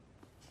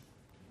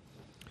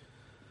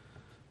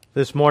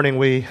This morning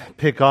we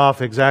pick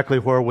off exactly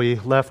where we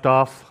left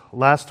off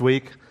last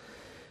week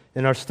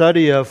in our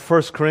study of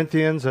 1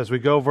 Corinthians as we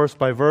go verse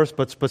by verse,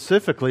 but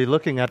specifically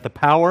looking at the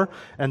power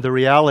and the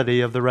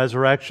reality of the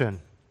resurrection.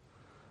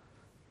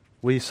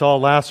 We saw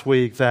last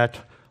week that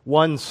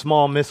one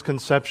small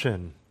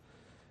misconception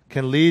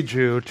can lead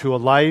you to a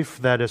life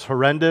that is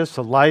horrendous,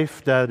 a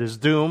life that is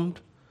doomed.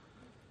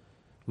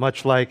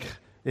 Much like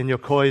in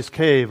Yokoi's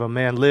cave, a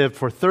man lived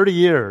for 30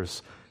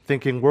 years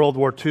thinking World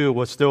War II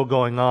was still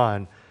going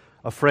on,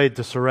 afraid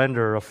to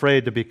surrender,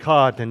 afraid to be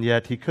caught, and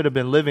yet he could have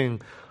been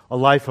living a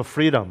life of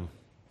freedom,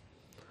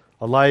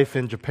 a life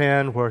in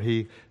Japan where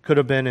he could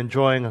have been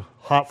enjoying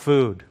hot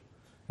food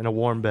and a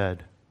warm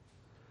bed.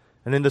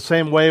 And in the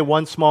same way,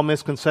 one small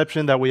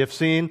misconception that we have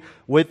seen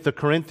with the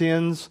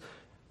Corinthians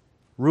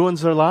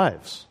ruins their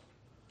lives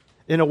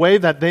in a way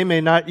that they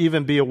may not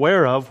even be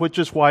aware of, which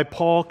is why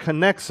Paul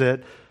connects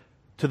it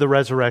to the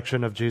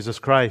resurrection of Jesus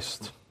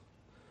Christ.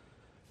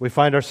 We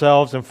find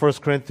ourselves in 1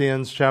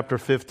 Corinthians chapter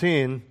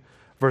 15,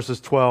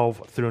 verses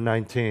 12 through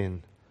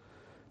 19.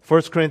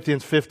 1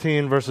 Corinthians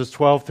 15, verses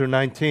 12 through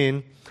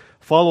 19.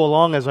 Follow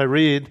along as I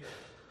read.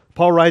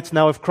 Paul writes,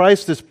 "Now if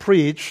Christ is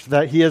preached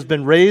that he has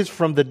been raised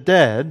from the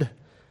dead,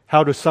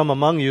 how do some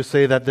among you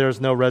say that there is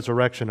no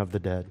resurrection of the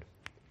dead?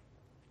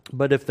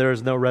 But if there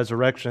is no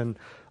resurrection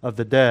of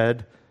the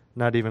dead,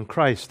 not even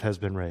Christ has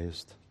been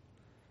raised.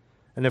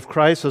 And if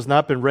Christ has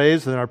not been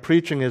raised, then our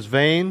preaching is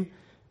vain,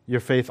 your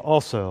faith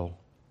also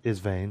is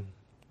vain.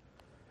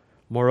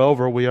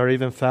 Moreover, we are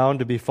even found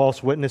to be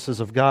false witnesses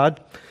of God,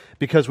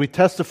 because we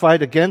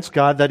testified against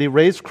God that he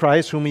raised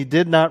Christ, whom he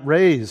did not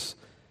raise,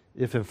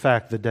 if in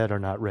fact the dead are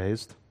not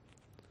raised.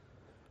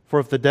 For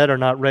if the dead are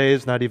not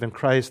raised, not even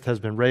Christ has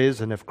been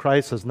raised. And if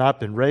Christ has not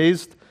been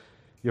raised,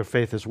 your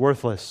faith is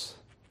worthless.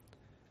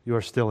 You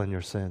are still in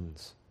your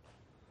sins.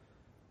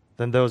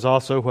 Then those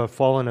also who have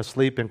fallen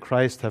asleep in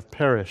Christ have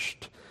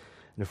perished.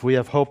 And if we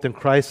have hoped in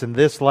Christ in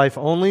this life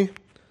only,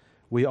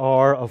 we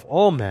are of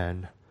all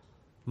men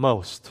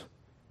most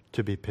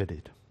to be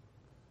pitied."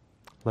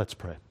 Let's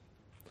pray.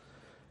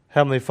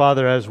 Heavenly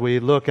Father, as we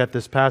look at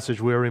this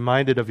passage, we are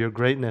reminded of your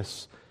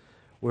greatness.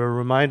 We are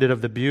reminded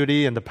of the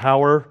beauty and the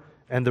power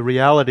and the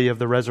reality of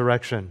the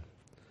resurrection.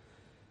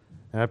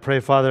 And I pray,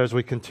 Father, as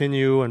we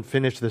continue and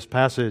finish this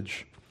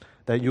passage,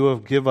 that you will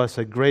give us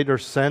a greater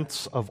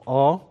sense of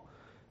awe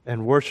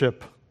and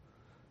worship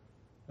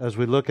as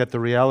we look at the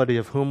reality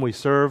of whom we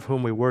serve,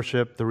 whom we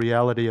worship, the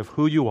reality of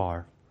who you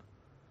are.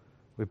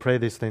 We pray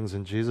these things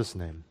in Jesus'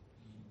 name.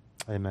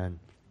 Amen.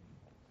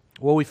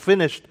 Well, we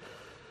finished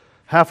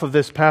half of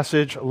this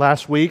passage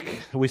last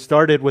week. We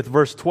started with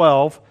verse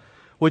 12,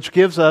 which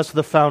gives us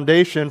the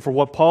foundation for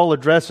what Paul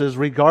addresses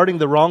regarding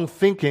the wrong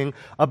thinking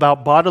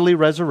about bodily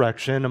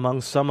resurrection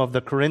among some of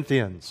the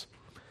Corinthians.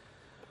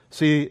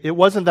 See, it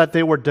wasn't that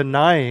they were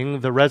denying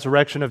the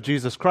resurrection of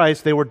Jesus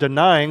Christ, they were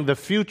denying the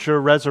future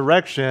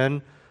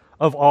resurrection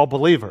of all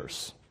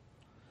believers.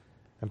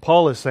 And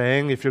Paul is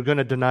saying, if you're going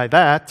to deny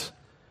that,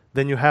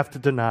 then you have to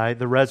deny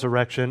the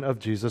resurrection of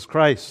Jesus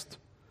Christ.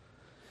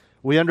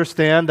 We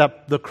understand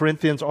that the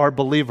Corinthians are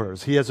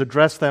believers. He has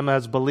addressed them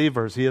as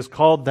believers. He has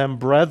called them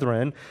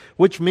brethren,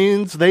 which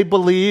means they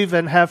believe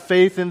and have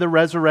faith in the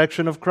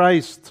resurrection of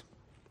Christ.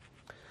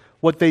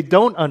 What they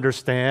don't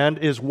understand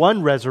is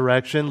one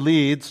resurrection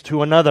leads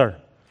to another.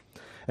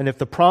 And if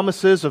the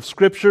promises of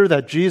Scripture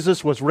that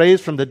Jesus was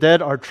raised from the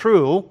dead are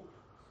true,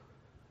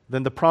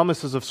 then the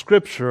promises of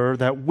Scripture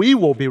that we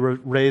will be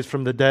raised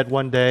from the dead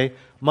one day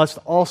must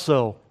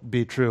also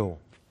be true.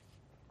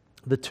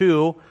 The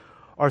two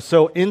are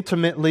so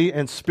intimately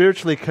and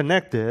spiritually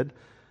connected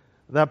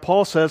that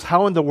Paul says,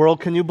 how in the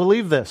world can you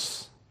believe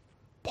this?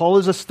 Paul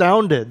is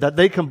astounded that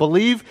they can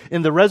believe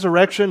in the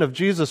resurrection of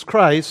Jesus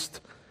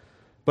Christ,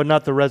 but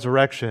not the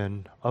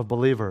resurrection of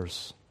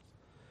believers.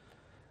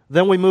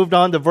 Then we moved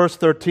on to verse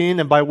 13,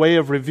 and by way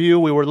of review,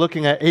 we were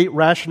looking at 8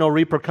 rational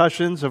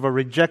repercussions of a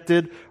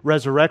rejected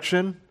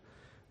resurrection.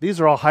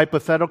 These are all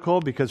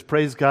hypothetical because,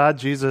 praise God,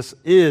 Jesus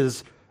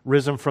is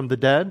risen from the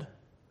dead.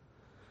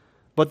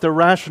 But they're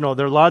rational,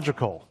 they're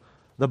logical.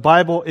 The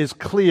Bible is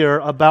clear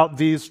about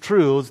these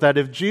truths, that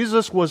if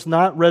Jesus was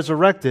not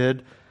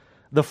resurrected,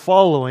 the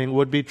following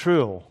would be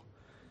true.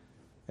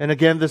 And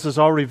again, this is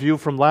all review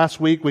from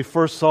last week. We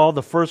first saw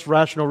the first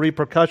rational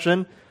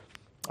repercussion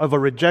of a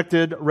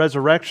rejected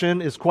resurrection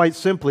is quite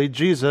simply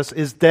Jesus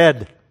is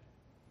dead.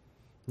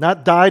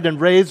 Not died and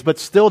raised, but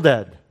still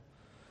dead.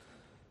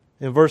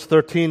 In verse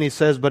 13 he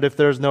says, "But if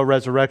there is no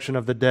resurrection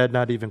of the dead,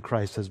 not even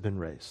Christ has been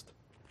raised."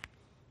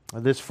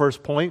 Now, this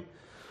first point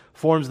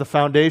forms the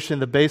foundation,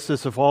 the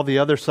basis of all the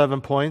other 7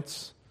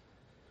 points.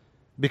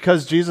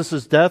 Because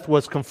Jesus' death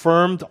was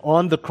confirmed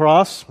on the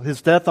cross,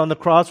 his death on the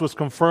cross was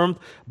confirmed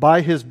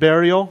by his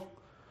burial,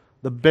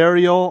 the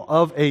burial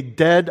of a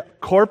dead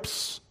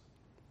corpse,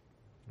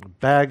 a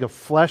bag of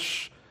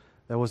flesh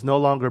that was no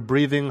longer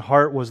breathing,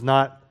 heart was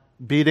not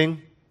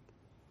beating.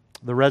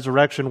 The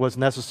resurrection was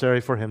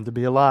necessary for him to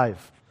be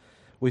alive.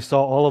 We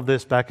saw all of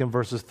this back in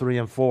verses 3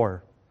 and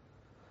 4.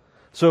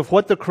 So if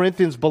what the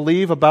Corinthians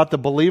believe about the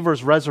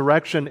believer's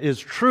resurrection is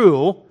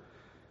true,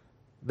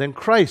 then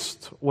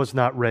Christ was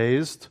not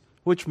raised,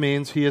 which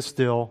means he is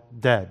still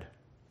dead.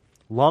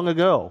 Long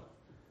ago.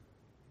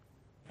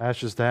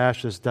 Ashes to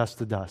ashes, dust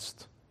to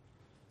dust.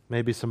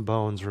 Maybe some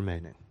bones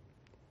remaining.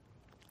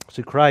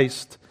 See,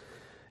 Christ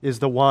is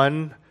the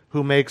one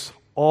who makes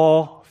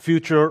all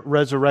future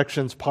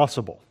resurrections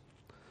possible.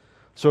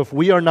 So if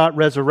we are not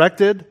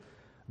resurrected,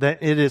 then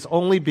it is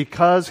only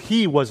because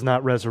he was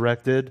not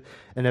resurrected.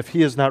 And if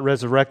he is not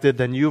resurrected,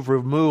 then you've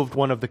removed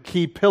one of the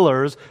key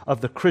pillars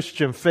of the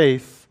Christian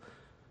faith,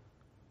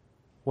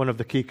 one of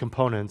the key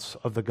components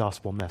of the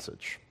gospel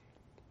message.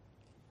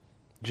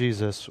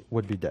 Jesus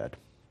would be dead.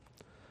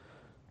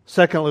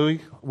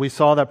 Secondly, we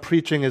saw that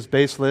preaching is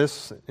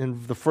baseless.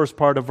 In the first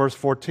part of verse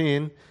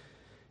 14,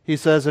 he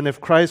says, "And if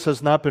Christ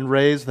has not been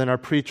raised, then our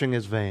preaching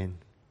is vain."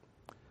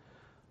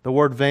 The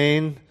word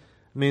vain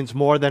means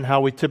more than how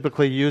we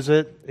typically use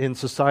it in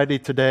society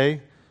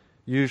today,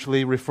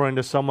 usually referring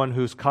to someone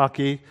who's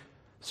cocky,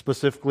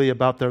 specifically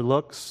about their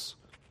looks.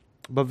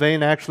 But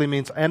vain actually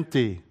means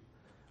empty,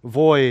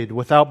 void,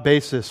 without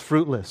basis,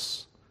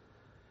 fruitless.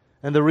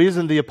 And the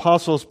reason the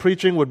apostles'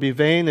 preaching would be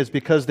vain is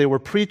because they were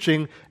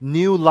preaching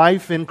new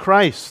life in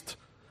Christ.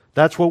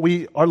 That's what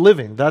we are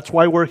living. That's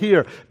why we're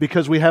here,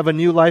 because we have a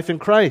new life in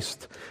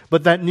Christ.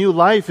 But that new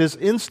life is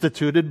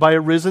instituted by a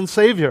risen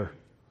Savior.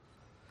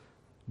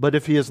 But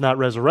if he is not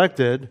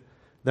resurrected,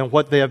 then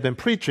what they have been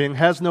preaching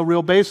has no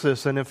real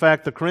basis. And in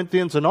fact, the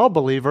Corinthians and all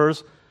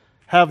believers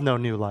have no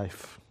new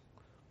life.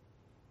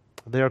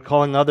 They are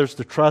calling others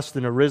to trust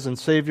in a risen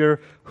Savior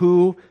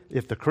who,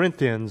 if the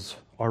Corinthians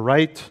are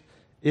right,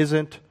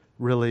 isn't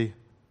really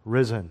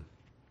risen.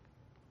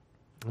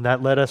 And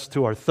that led us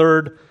to our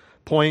third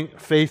point: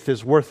 faith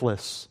is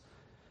worthless.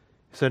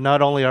 He said,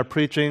 not only our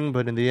preaching,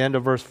 but in the end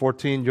of verse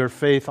 14, your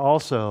faith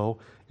also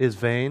is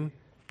vain,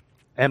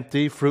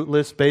 empty,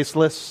 fruitless,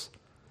 baseless.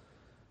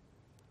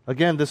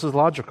 Again, this is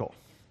logical.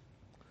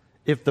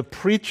 If the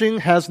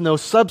preaching has no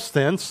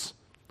substance,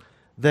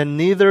 then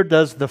neither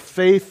does the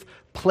faith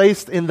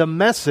placed in the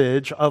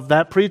message of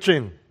that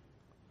preaching.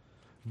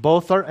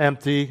 Both are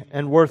empty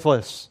and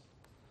worthless.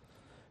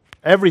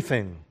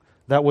 Everything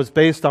that was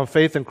based on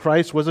faith in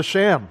Christ was a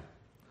sham.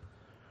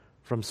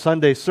 From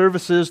Sunday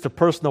services to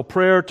personal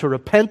prayer to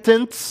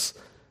repentance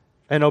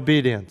and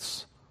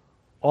obedience.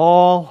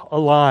 All a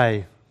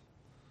lie.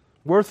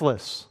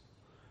 Worthless.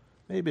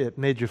 Maybe it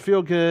made you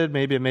feel good.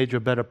 Maybe it made you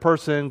a better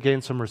person,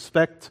 gained some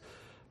respect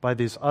by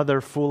these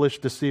other foolish,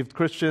 deceived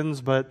Christians,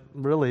 but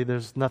really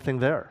there's nothing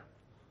there.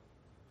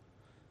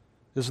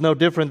 It's no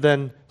different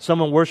than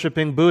someone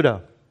worshiping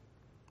Buddha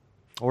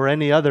or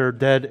any other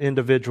dead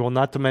individual,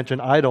 not to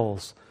mention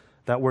idols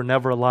that were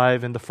never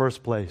alive in the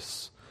first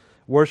place.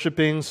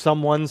 Worshiping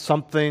someone,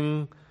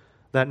 something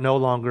that no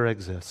longer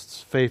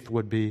exists. Faith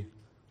would be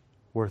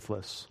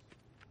worthless.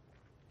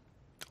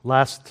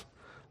 Last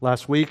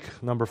week,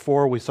 number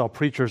 4, we saw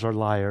preachers are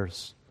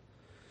liars.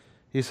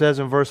 He says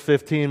in verse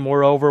 15,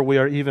 moreover, we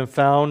are even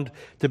found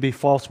to be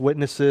false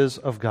witnesses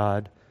of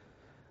God.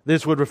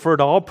 This would refer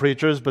to all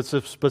preachers, but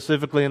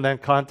specifically in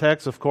that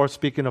context, of course,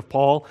 speaking of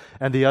Paul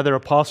and the other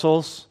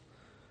apostles.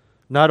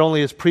 Not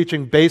only is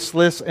preaching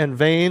baseless and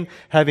vain,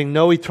 having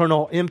no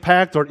eternal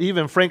impact or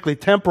even, frankly,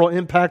 temporal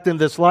impact in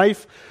this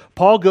life,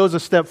 Paul goes a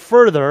step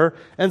further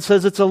and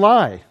says it's a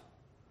lie.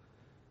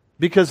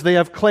 Because they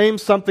have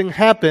claimed something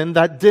happened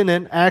that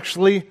didn't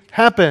actually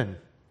happen.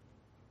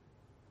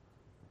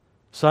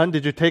 Son,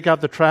 did you take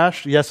out the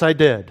trash? Yes, I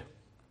did.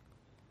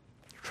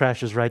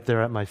 Trash is right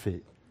there at my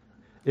feet.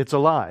 It's a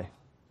lie.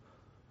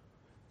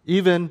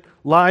 Even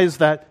lies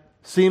that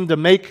seem to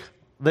make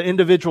the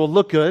individual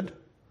look good,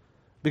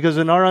 because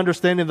in our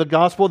understanding of the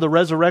gospel, the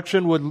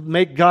resurrection would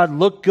make God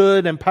look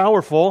good and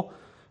powerful,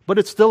 but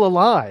it's still a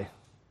lie.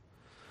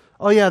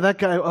 Oh yeah, that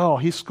guy,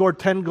 he scored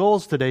 10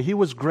 goals today. He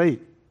was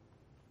great.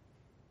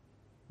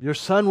 Your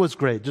son was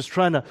great, just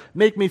trying to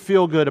make me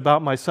feel good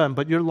about my son,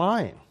 but you're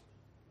lying.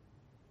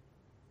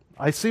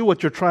 I see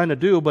what you're trying to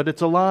do, but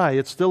it's a lie.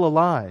 It's still a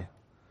lie.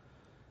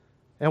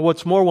 And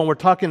what's more, when we're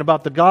talking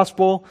about the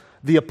gospel,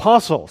 the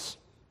apostles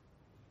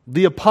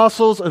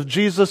of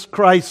Jesus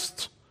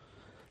Christ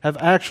have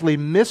actually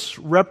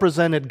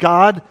misrepresented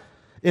God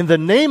in the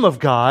name of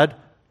God,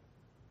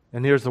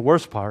 and here's the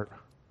worst part,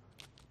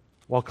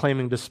 while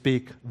claiming to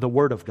speak the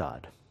word of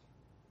God.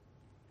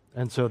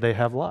 And so they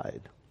have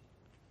lied.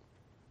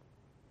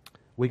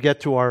 We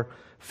get to our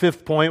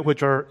fifth point,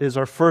 which is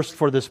our first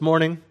for this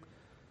morning.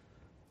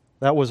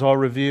 That was our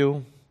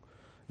review.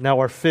 Now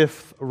our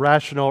fifth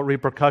rational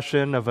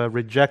repercussion of a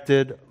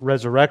rejected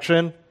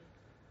resurrection.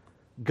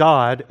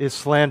 God is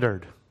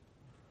slandered.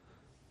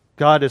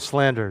 God is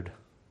slandered.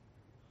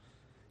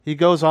 He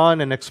goes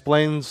on and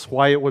explains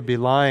why it would be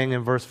lying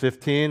in verse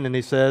 15, and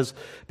he says,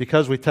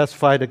 because we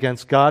testified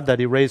against God that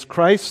he raised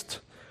Christ,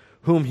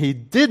 whom he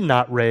did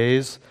not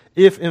raise,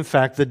 if in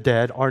fact the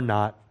dead are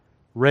not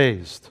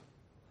raised.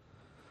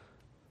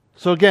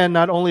 So again,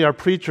 not only are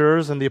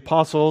preachers and the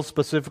apostles,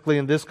 specifically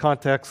in this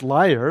context,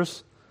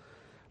 liars,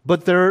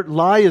 but their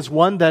lie is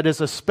one that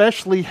is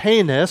especially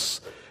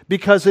heinous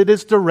because it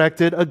is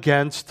directed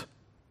against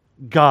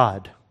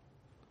God.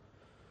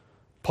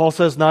 Paul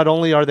says not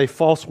only are they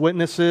false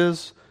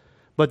witnesses,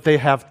 but they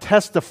have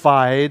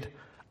testified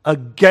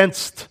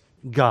against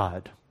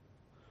God.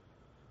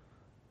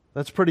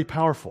 That's pretty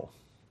powerful.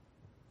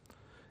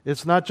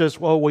 It's not just,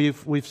 well,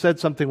 we've said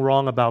something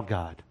wrong about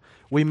God.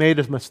 We made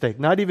a mistake.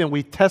 Not even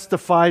we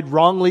testified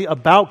wrongly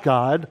about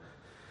God.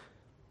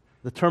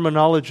 The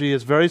terminology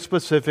is very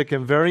specific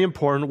and very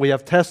important. We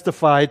have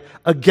testified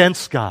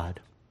against God.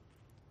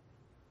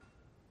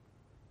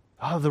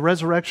 Oh, the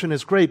resurrection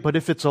is great, but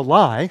if it's a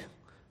lie,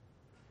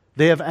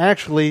 they have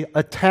actually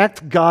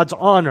attacked God's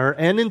honor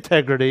and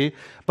integrity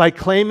by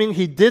claiming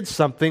He did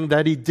something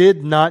that He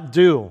did not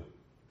do.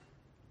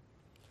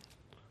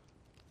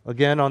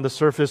 Again, on the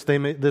surface,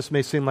 this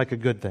may seem like a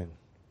good thing,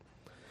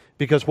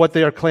 because what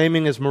they are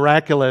claiming is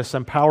miraculous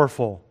and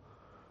powerful.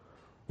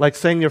 Like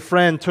saying your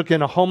friend took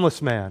in a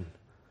homeless man,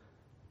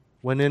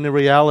 when in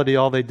reality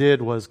all they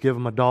did was give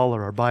him $1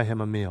 or buy him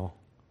a meal.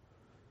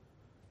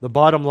 The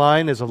bottom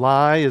line is a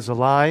lie, is a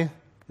lie,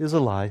 is a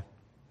lie.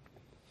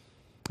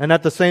 And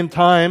at the same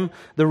time,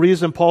 the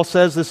reason Paul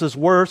says this is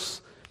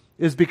worse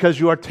is because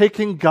you are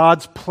taking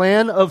God's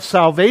plan of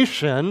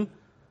salvation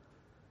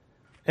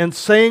and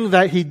saying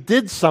that He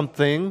did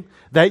something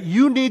that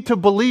you need to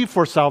believe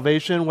for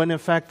salvation, when in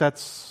fact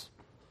that's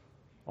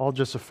all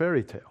just a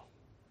fairy tale.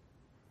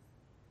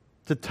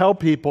 To tell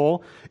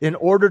people, in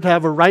order to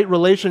have a right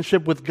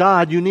relationship with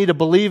God, you need to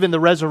believe in the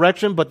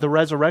resurrection, but the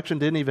resurrection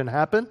didn't even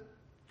happen.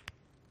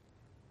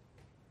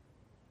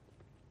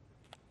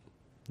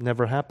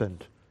 Never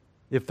happened,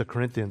 if the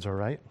Corinthians are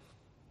right.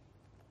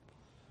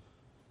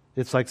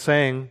 It's like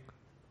saying,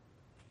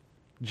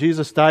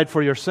 Jesus died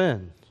for your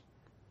sins.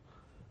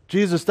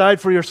 Jesus died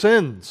for your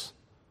sins.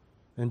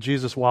 And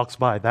Jesus walks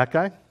by. That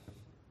guy?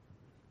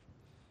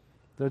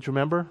 Don't you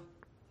remember?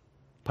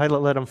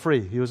 Pilate let him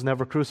free. He was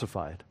never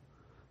crucified.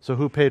 So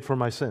who paid for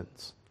my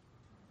sins?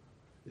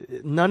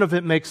 None of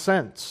it makes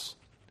sense.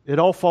 It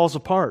all falls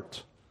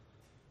apart.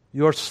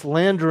 You're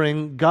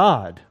slandering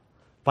God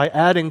by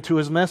adding to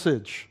His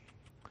message.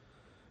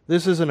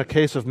 This isn't a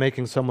case of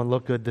making someone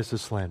look good. This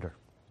is slander.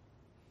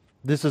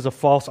 This is a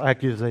false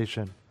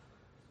accusation.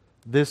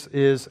 This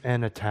is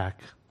an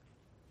attack.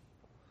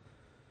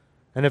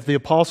 And if the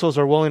apostles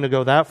are willing to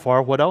go that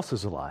far, what else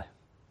is a lie?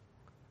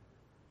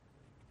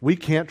 We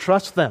can't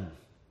trust them.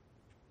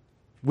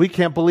 We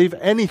can't believe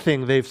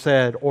anything they've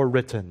said or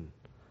written.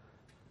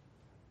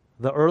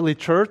 The early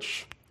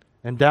church,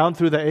 and down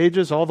through the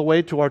ages, all the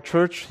way to our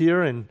church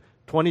here in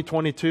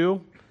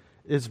 2022,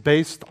 is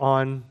based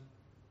on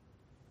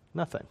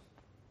nothing.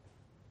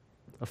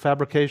 A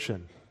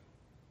fabrication.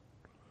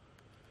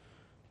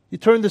 You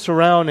turn this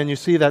around and you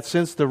see that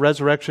since the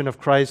resurrection of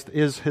Christ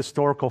is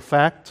historical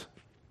fact,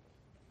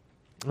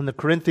 and the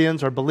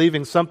Corinthians are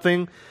believing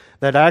something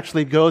that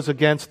actually goes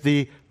against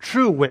the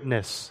true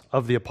witness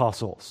of the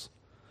apostles.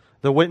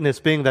 The witness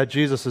being that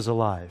Jesus is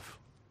alive.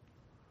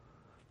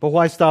 But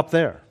why stop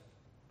there?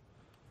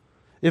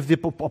 If the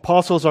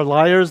apostles are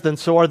liars, then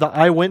so are the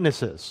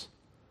eyewitnesses.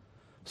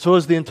 So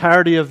is the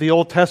entirety of the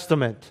Old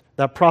Testament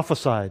that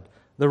prophesied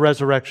the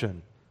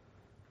resurrection.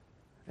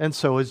 And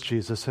so is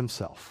Jesus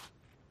Himself.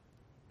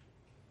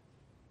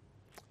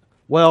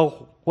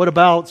 Well, what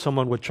about,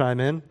 someone would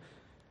chime in,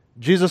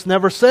 Jesus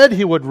never said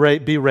He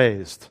would be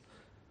raised.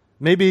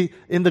 Maybe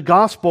in the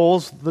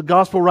Gospels, the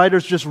Gospel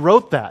writers just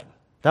wrote that.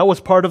 That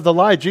was part of the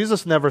lie.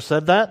 Jesus never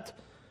said that.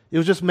 It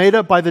was just made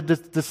up by the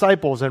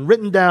disciples and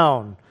written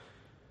down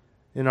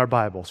in our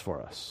Bibles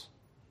for us.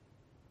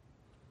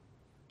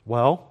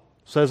 Well,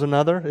 says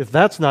another, if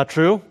that's not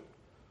true,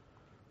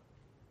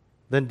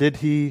 then did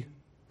He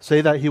say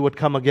that He would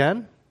come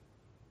again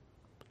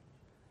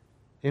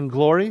in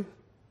glory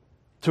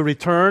to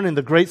return in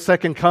the great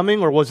second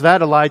coming, or was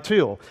that a lie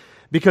too?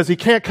 Because He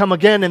can't come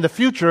again in the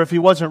future if He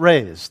wasn't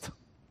raised.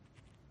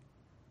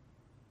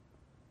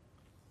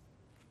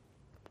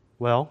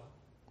 Well,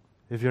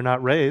 if you're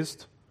not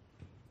raised,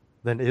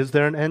 then is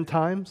there an end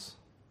times?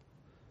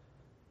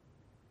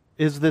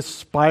 Is this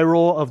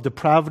spiral of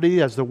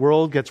depravity as the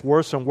world gets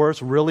worse and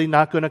worse really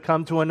not going to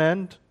come to an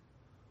end?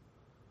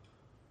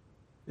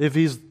 If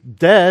He's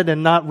dead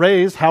and not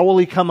raised, how will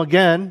He come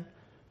again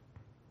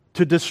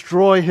to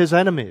destroy His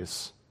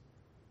enemies?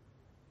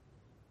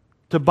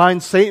 To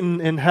bind Satan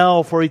in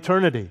hell for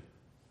eternity?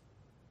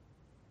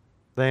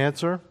 The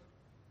answer?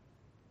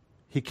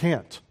 He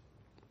can't.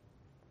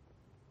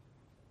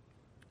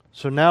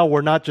 So now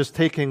we're not just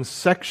taking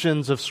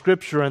sections of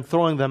Scripture and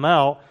throwing them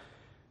out.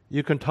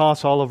 You can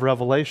toss all of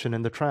Revelation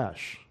in the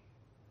trash.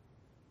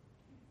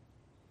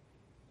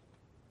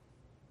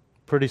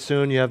 Pretty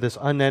soon you have this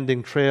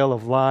unending trail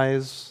of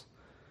lies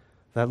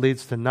that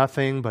leads to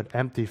nothing but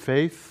empty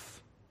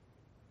faith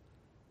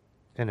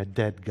and a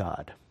dead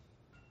God.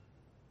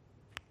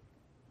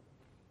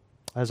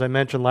 As I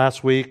mentioned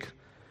last week,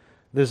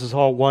 this is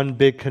all one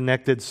big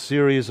connected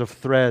series of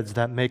threads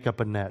that make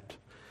up a net.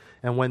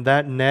 And when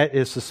that net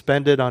is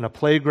suspended on a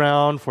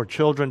playground for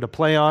children to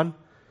play on,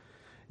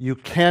 you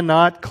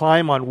cannot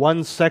climb on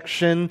one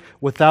section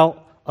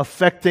without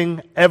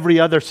affecting every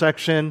other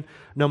section.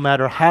 No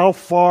matter how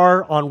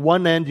far on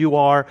one end you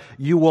are,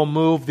 you will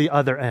move the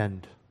other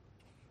end.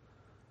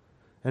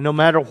 And no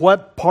matter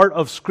what part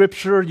of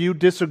Scripture you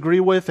disagree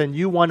with and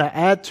you want to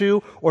add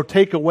to or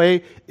take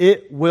away,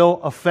 it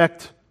will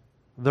affect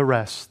the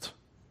rest.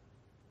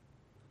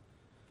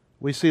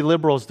 We see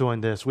liberals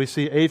doing this. We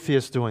see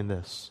atheists doing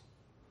this.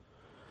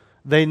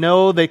 They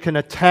know they can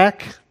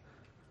attack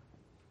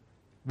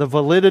the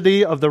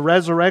validity of the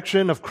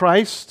resurrection of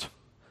Christ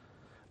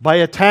by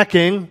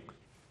attacking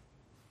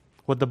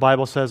what the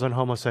Bible says on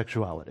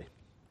homosexuality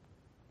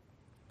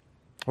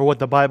or what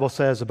the Bible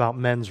says about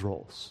men's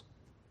roles,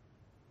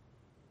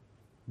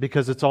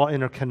 because it's all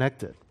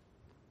interconnected.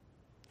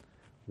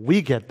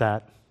 We get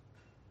that.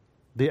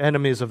 The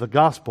enemies of the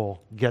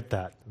gospel get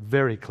that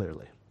very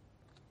clearly.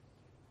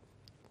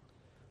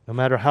 No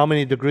matter how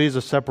many degrees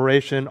of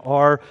separation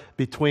are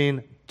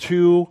between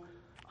two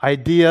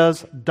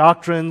ideas,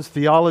 doctrines,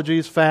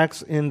 theologies,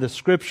 facts in the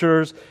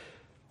Scriptures,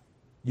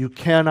 you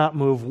cannot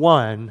move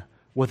one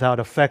without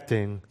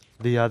affecting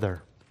the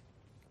other.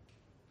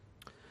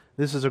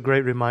 This is a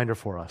great reminder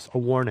for us, a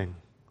warning.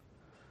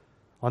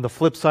 On the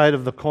flip side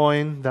of the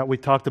coin that we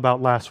talked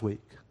about last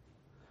week,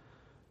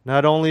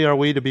 not only are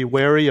we to be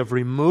wary of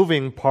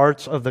removing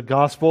parts of the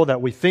gospel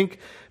that we think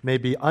may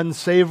be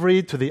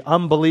unsavory to the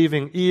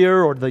unbelieving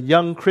ear or the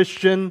young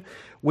Christian,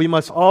 we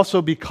must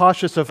also be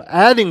cautious of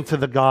adding to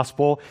the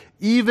gospel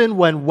even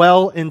when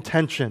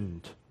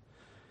well-intentioned.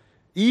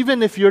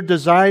 Even if your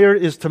desire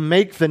is to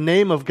make the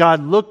name of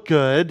God look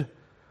good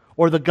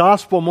or the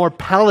gospel more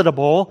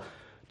palatable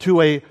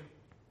to a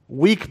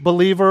weak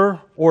believer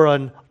or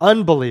an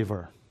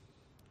unbeliever.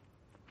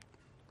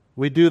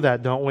 We do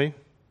that, don't we?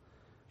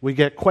 We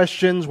get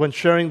questions when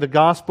sharing the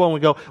gospel and we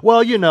go,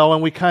 well,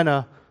 and we kind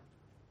of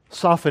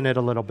soften it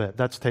a little bit.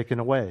 That's taken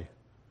away.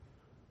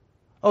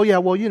 Oh yeah,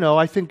 well,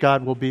 I think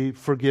God will be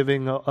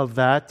forgiving of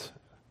that.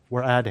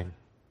 We're adding.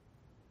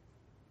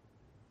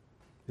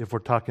 If we're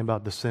talking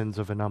about the sins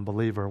of an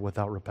unbeliever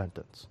without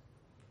repentance.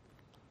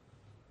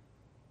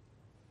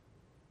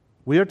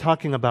 We are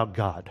talking about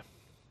God.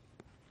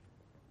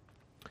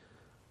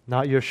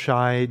 Not your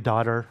shy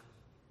daughter.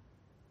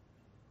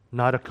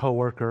 Not a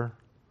coworker.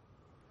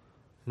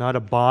 Not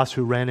a boss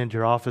who ran into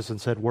your office and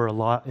said, we're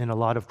in a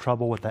lot of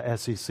trouble with the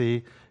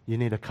SEC. You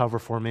need a cover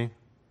for me.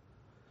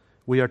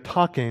 We are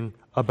talking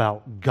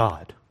about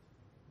God.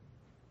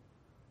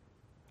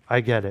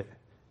 I get it.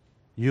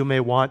 You may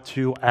want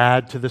to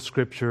add to the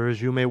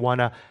Scriptures. You may want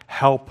to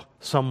help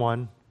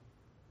someone.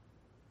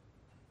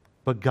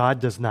 But God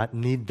does not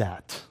need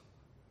that.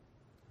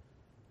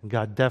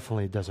 God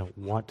definitely doesn't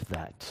want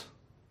that.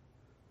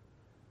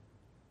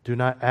 Do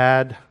not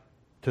add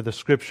to the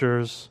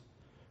Scriptures.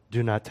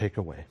 Do not take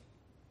away.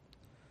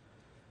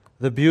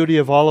 The beauty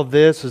of all of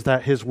this is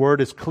that His Word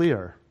is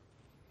clear.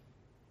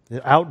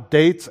 It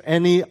outdates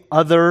any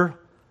other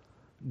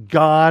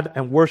God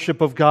and worship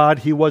of God.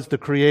 He was the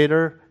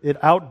Creator. It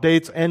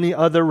outdates any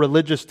other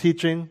religious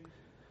teaching.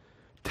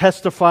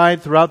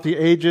 Testified throughout the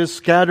ages,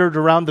 scattered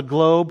around the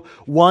globe,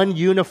 one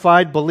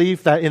unified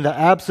belief that in the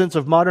absence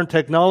of modern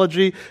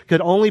technology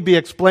could only be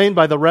explained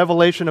by the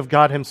revelation of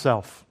God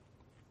Himself.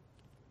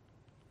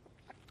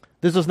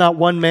 This is not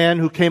one man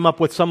who came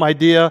up with some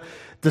idea,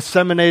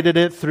 disseminated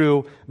it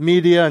through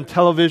media and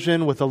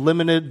television with a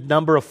limited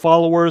number of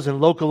followers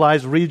in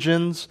localized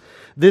regions.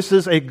 This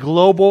is a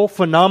global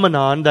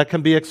phenomenon that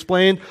can be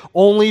explained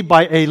only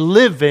by a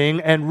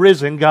living and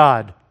risen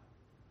God.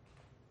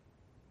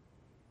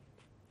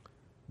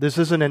 This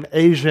isn't an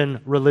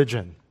Asian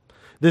religion.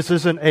 This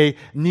isn't a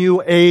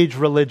New Age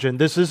religion.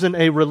 This isn't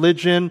a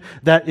religion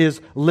that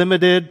is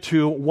limited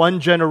to one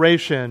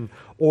generation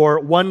or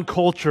one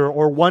culture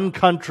or one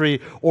country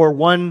or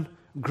one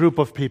group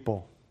of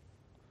people.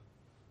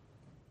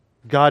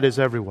 God is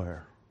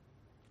everywhere.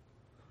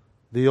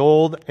 The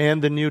Old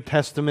and the New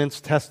Testaments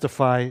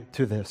testify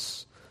to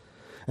this.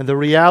 And the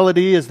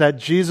reality is that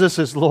Jesus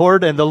is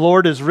Lord and the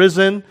Lord is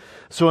risen.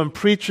 So in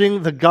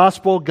preaching the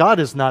gospel, God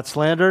is not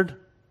slandered.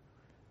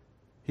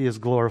 He is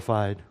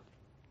glorified.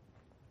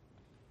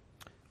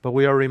 But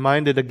we are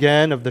reminded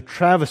again of the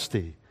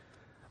travesty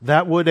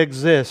that would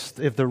exist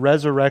if the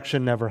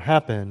resurrection never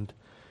happened,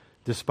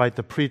 despite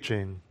the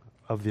preaching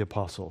of the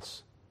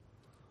apostles.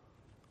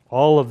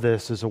 All of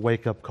this is a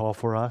wake-up call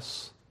for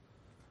us.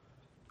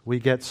 We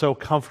get so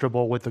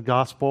comfortable with the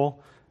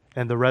gospel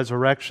and the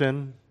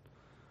resurrection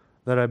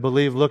that I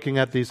believe looking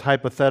at these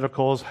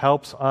hypotheticals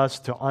helps us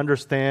to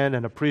understand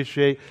and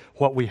appreciate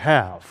what we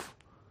have.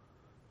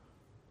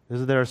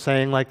 Isn't there a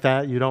saying like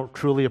that? You don't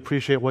truly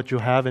appreciate what you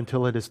have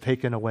until it is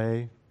taken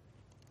away.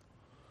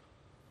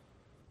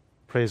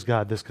 Praise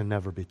God, this can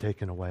never be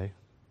taken away.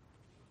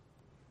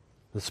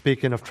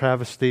 Speaking of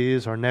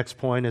travesties, our next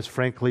point is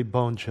frankly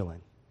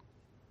bone-chilling.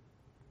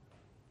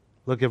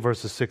 Look at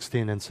verses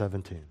 16 and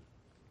 17.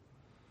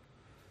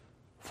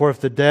 For if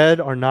the dead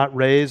are not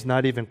raised,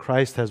 not even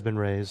Christ has been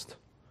raised.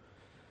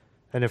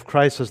 And if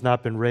Christ has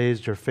not been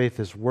raised, your faith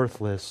is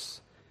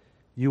worthless.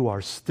 You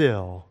are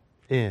still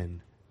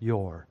in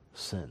your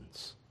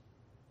sins.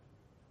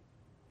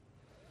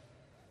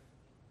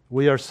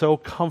 We are so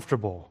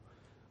comfortable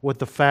with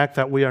the fact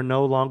that we are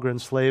no longer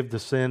enslaved to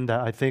sin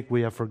that I think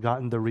we have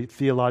forgotten the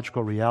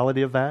theological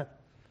reality of that.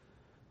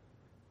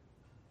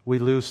 We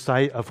lose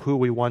sight of who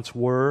we once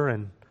were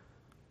and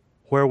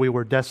where we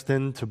were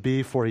destined to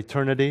be for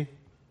eternity.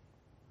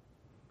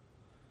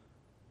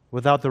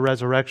 Without the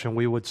resurrection,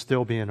 we would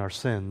still be in our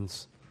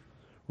sins.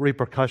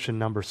 Repercussion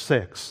number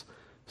 6,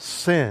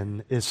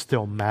 sin is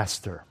still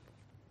master.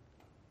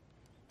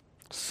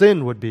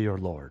 Sin would be your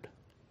Lord,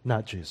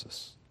 not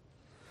Jesus.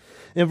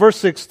 In verse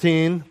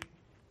 16,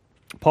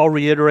 Paul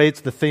reiterates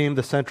the theme,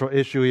 the central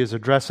issue he is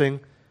addressing.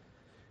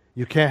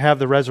 You can't have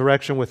the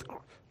resurrection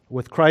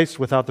with Christ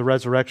without the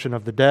resurrection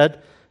of the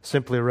dead.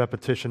 Simply a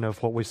repetition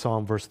of what we saw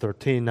in verse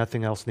 13.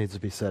 Nothing else needs to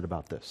be said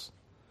about this.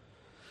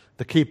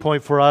 The key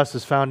point for us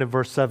is found in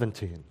verse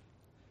 17.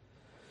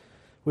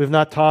 We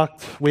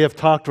have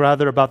talked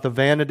rather about the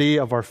vanity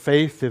of our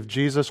faith if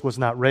Jesus was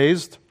not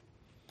raised.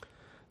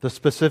 The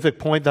specific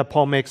point that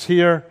Paul makes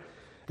here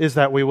is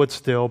that we would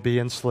still be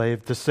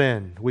enslaved to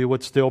sin. We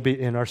would still be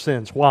in our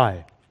sins.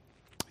 Why?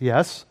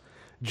 Yes,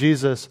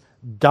 Jesus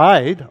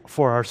died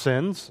for our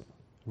sins,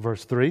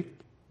 verse 3,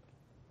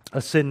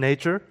 a sin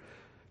nature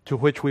to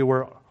which we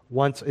were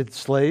once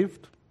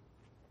enslaved.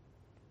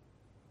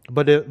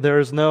 But there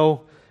is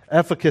no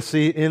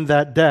efficacy in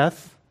that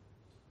death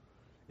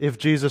if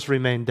Jesus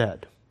remained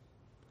dead.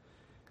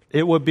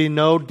 It would be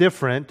no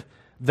different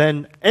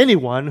than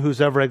anyone who's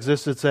ever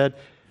existed said,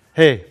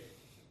 hey,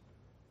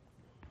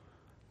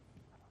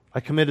 I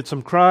committed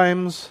some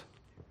crimes,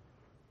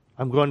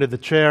 I'm going to the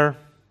chair,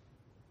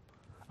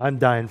 I'm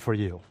dying for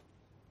you.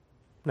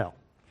 No,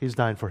 he's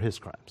dying for his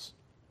crimes.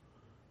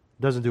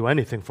 Doesn't do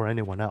anything for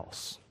anyone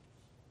else.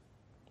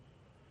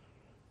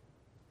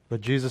 But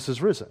Jesus is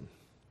risen.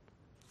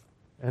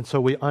 And so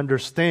we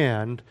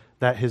understand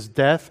that his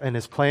death and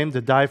his claim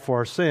to die for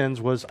our sins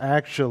was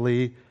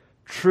actually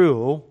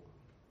true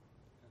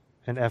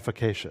and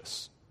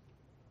efficacious.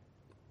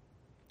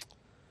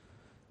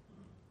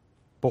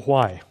 But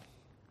why?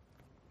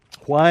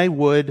 Why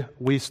would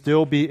we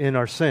still be in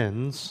our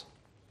sins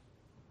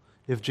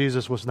if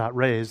Jesus was not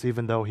raised,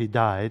 even though he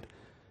died,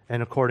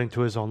 and according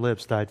to his own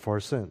lips died for our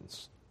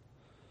sins?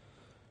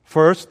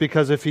 First,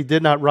 because if he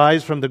did not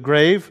rise from the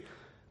grave,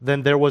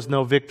 then there was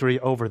no victory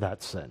over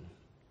that sin.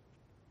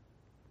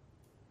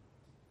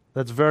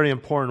 That's very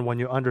important when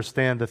you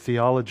understand the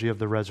theology of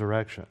the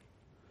resurrection.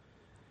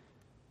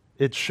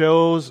 It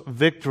shows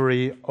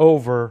victory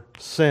over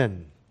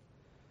sin.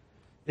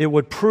 It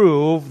would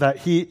prove that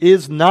he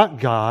is not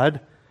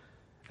God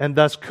and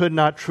thus could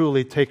not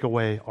truly take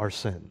away our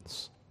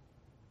sins.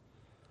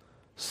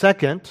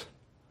 Second,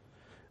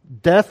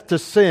 death to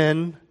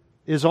sin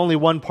is only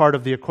one part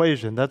of the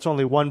equation. That's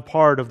only one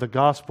part of the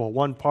gospel,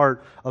 one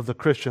part of the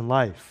Christian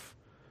life.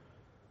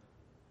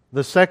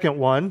 The second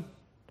one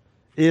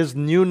is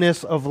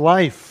newness of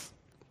life,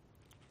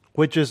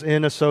 which is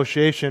in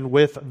association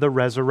with the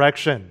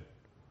resurrection.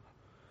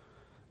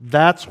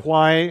 That's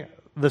why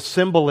the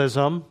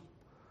symbolism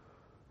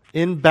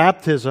in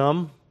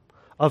baptism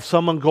of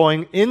someone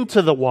going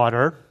into the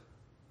water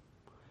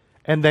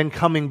and then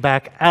coming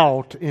back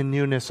out in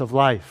newness of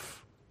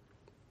life.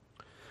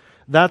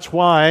 That's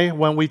why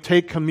when we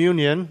take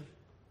communion,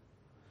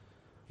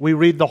 we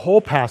read the whole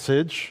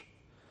passage,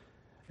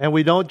 and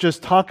we don't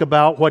just talk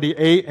about what he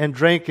ate and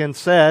drank and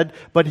said,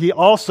 but he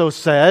also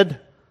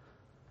said,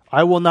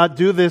 I will not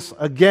do this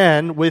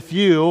again with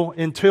you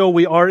until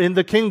we are in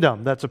the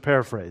kingdom. That's a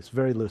paraphrase,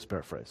 very loose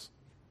paraphrase.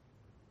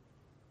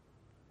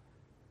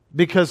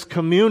 Because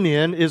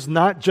communion is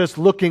not just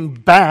looking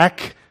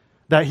back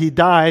that he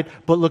died,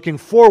 but looking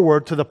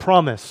forward to the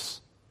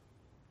promise.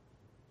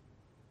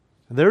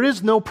 There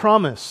is no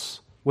promise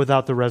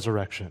without the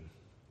resurrection.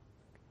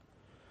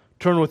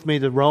 Turn with me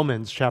to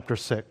Romans chapter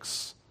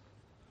 6.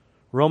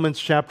 Romans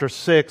chapter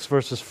 6,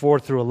 verses 4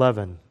 through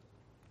 11.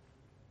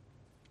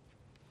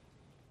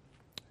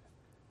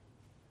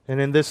 And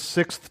in this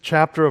 6th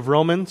chapter of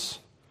Romans,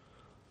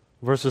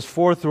 verses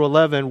 4 through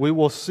 11, we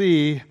will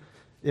see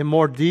in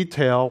more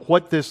detail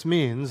what this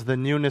means, the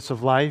newness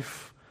of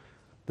life,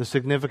 the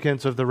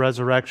significance of the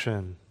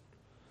resurrection,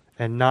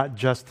 and not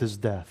just his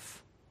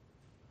death.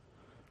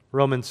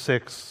 Romans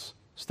 6,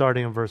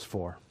 starting in verse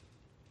 4.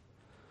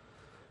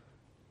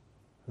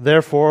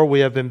 Therefore, we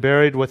have been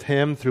buried with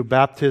him through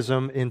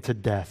baptism into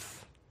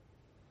death,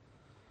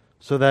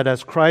 so that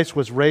as Christ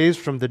was raised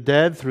from the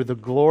dead through the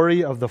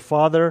glory of the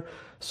Father,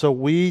 so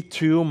we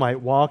too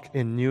might walk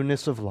in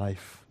newness of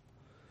life.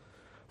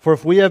 For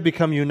if we have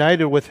become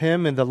united with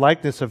him in the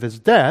likeness of his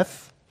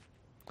death,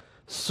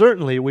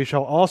 certainly we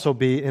shall also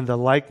be in the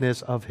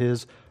likeness of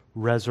his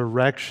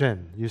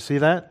resurrection. You see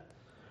that?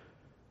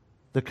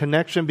 The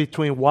connection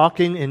between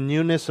walking in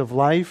newness of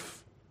life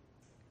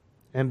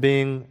and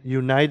being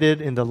united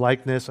in the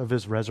likeness of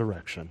his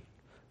resurrection.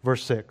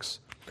 Verse 6.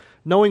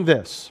 Knowing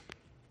this,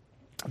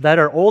 that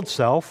our old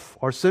self,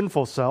 our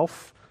sinful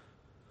self,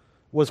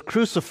 was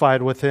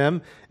crucified with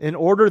him in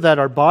order that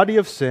our body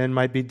of sin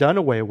might be done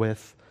away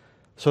with,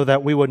 so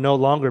that we would no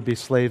longer be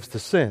slaves to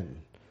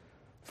sin.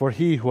 For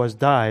he who has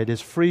died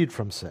is freed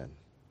from sin.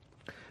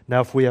 Now,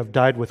 if we have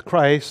died with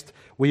Christ,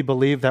 we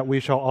believe that we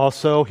shall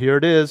also, here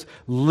it is,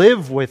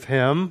 live with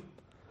him,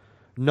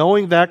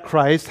 knowing that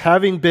Christ,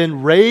 having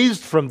been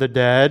raised from the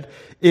dead,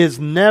 is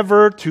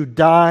never to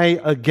die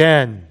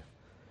again.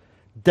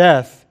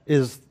 Death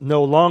is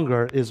no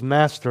longer is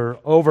master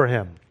over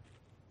him.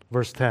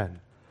 Verse 10.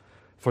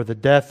 For the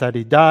death that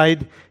he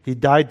died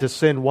to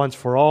sin once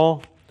for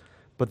all,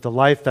 but the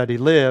life that he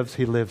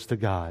lives to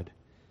God.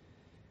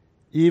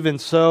 Even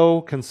so,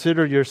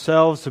 consider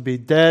yourselves to be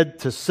dead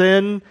to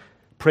sin.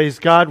 Praise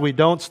God, we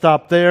don't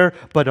stop there,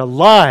 but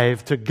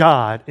alive to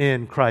God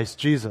in Christ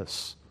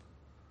Jesus.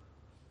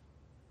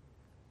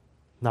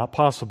 Not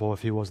possible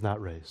if he was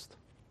not raised.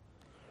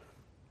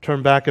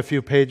 Turn back a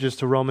few pages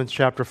to Romans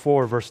chapter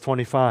 4, verse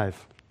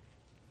 25.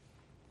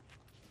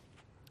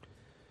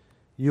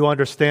 You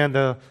understand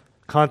the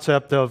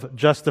concept of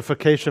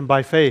justification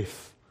by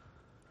faith.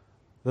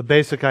 The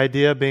basic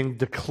idea being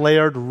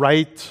declared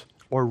right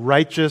or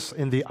righteous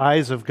in the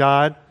eyes of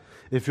God.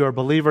 If you're a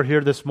believer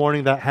here this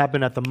morning, that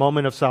happened at the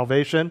moment of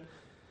salvation.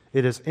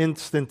 It is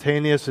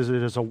instantaneous. It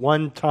is a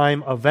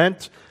one-time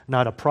event,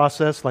 not a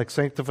process like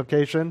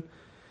sanctification.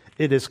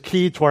 It is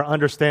key to our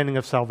understanding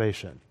of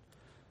salvation.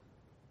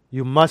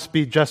 You must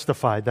be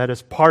justified. That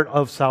is part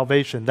of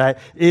salvation. That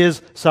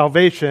is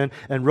salvation.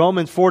 And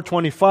Romans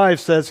 4:25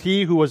 says,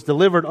 He who was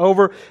delivered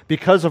over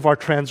because of our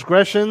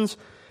transgressions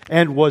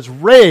and was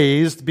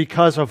raised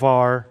because of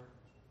our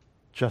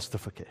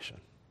justification.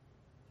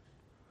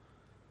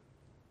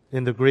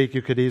 In the Greek,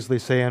 you could easily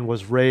say, and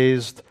was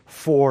raised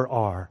for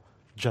our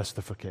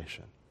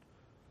justification.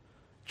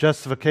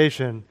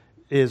 Justification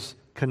is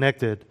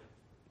connected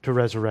to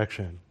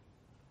resurrection.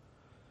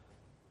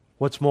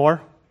 What's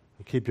more,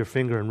 keep your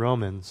finger in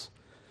Romans,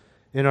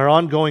 in our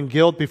ongoing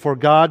guilt before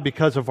God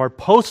because of our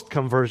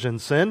post-conversion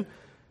sin,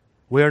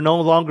 we are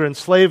no longer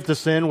enslaved to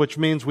sin, which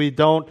means we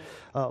don't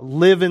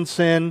live in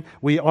sin.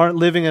 We aren't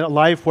living in a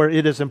life where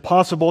it is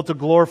impossible to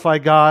glorify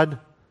God,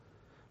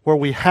 where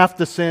we have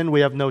to sin.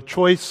 We have no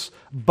choice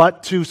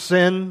but to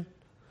sin.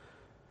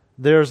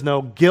 There's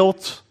no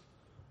guilt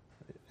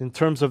in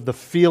terms of the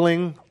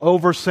feeling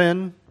over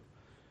sin.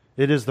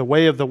 It is the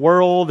way of the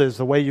world, it is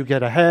the way you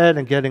get ahead,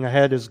 and getting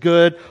ahead is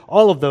good.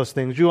 All of those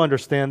things, you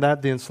understand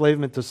that, the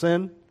enslavement to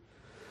sin.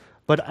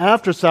 But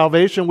after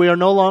salvation, we are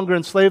no longer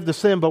enslaved to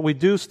sin, but we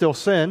do still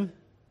sin.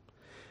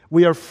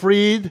 We are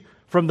freed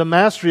from the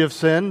mastery of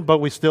sin, but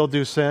we still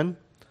do sin.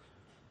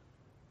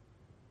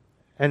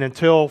 And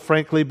until,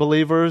 frankly,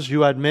 believers,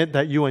 you admit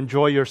that you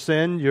enjoy your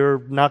sin, you're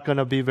not going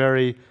to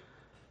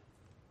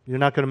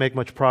make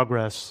much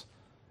progress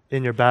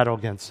in your battle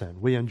against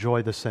sin. We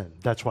enjoy the sin.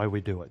 That's why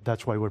we do it.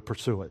 That's why we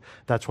pursue it.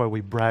 That's why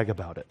we brag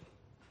about it.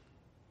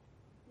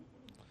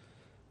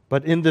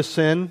 But in this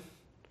sin,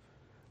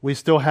 we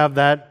still have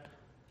that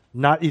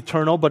not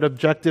eternal but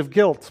objective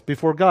guilt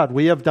before God.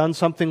 We have done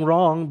something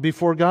wrong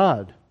before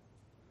God.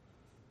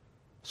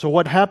 So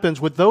what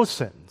happens with those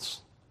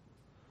sins?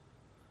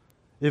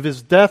 If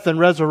his death and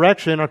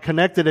resurrection are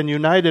connected and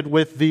united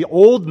with the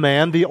old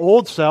man, the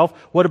old self,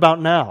 what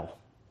about now?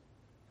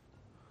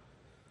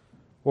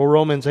 Well,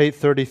 Romans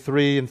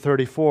 8:33 and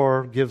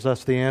 34 gives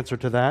us the answer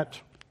to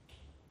that.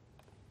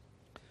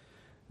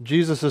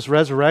 Jesus'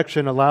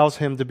 resurrection allows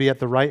him to be at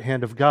the right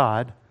hand of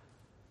God.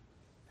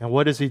 And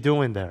what is he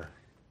doing there?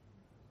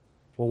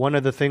 Well, one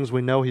of the things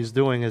we know he's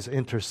doing is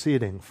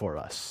interceding for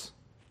us.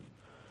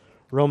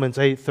 Romans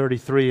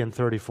 8:33 and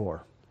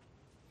 34.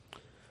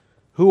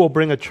 Who will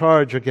bring a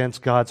charge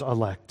against God's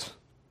elect?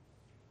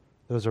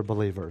 Those are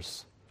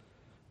believers.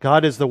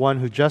 God is the one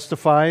who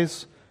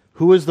justifies.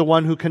 Who is the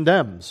one who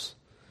condemns?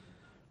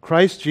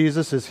 Christ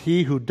Jesus is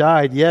he who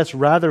died, yes,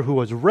 rather who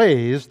was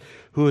raised,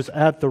 who is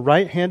at the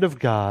right hand of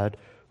God,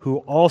 who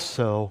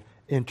also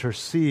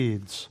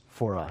intercedes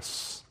for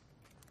us.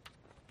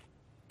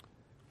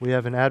 We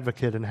have an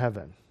advocate in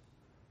heaven.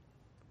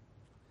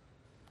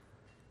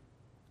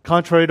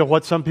 Contrary to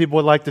what some people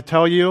would like to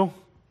tell you,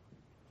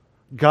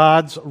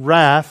 God's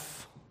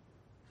wrath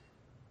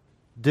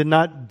did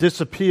not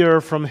disappear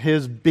from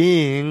his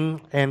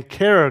being and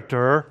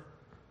character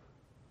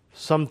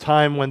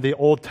sometime when the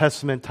Old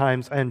Testament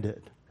times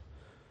ended.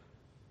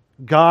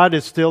 God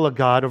is still a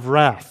God of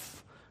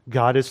wrath.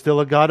 God is still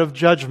a God of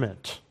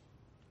judgment.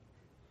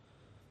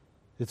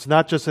 It's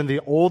not just in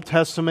the Old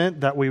Testament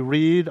that we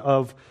read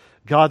of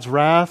God's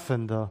wrath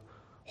and the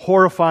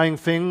horrifying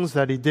things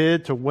that he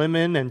did to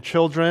women and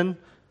children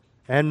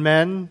and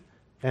men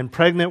and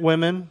pregnant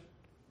women.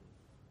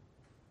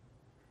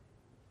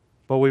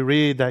 But we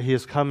read that he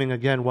is coming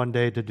again one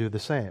day to do the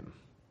same,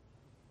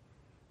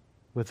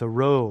 with a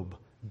robe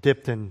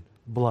dipped in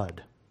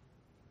blood,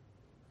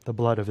 the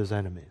blood of his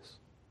enemies.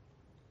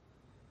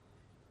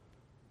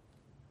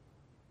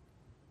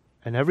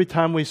 And every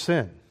time we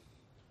sin,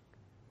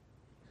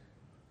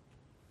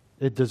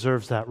 it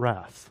deserves that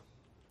wrath.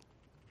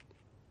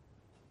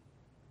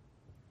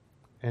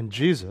 And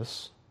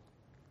Jesus,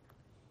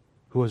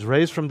 who was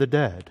raised from the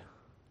dead,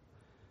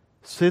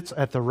 sits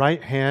at the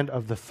right hand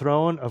of the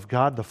throne of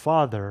God the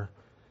Father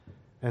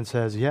and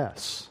says,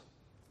 yes,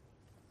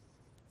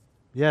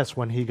 Yes,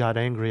 when he got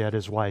angry at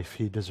his wife,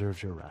 he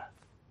deserves your wrath.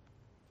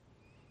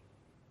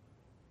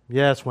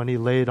 Yes, when he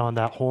laid on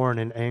that horn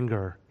in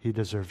anger, he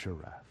deserves your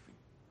wrath.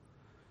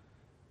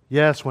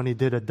 Yes, when he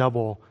did a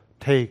double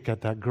take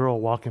at that girl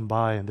walking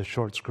by in the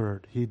short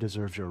skirt, he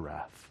deserves your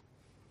wrath.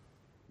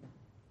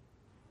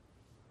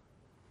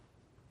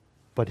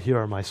 But here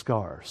are my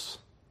scars,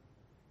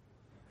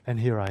 and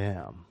here I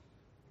am,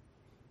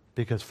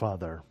 because,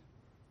 Father,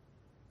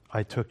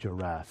 I took your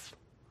wrath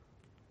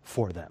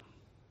for them.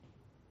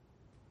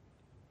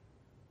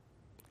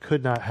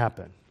 Could not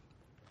happen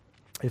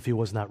if he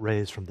was not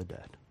raised from the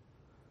dead.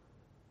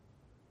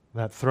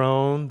 That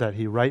throne that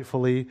he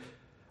rightfully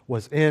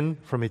was in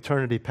from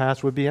eternity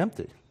past would be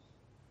empty.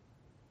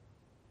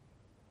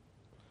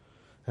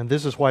 And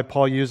this is why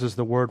Paul uses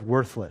the word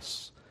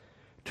worthless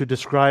to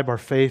describe our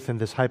faith in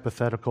this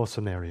hypothetical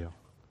scenario.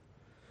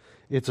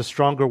 It's a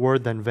stronger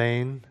word than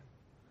vain.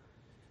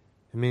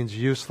 It means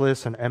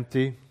useless and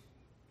empty.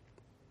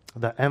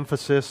 The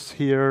emphasis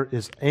here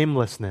is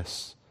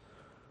aimlessness,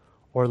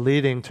 or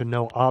leading to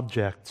no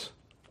object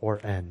or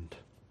end.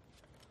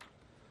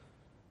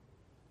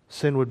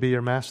 Sin would be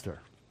your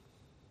master.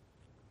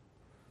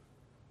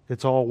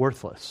 It's all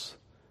worthless.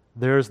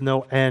 There is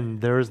no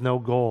end. There is no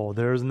goal.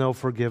 There is no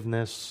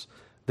forgiveness.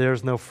 There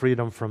is no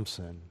freedom from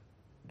sin.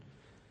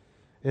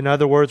 In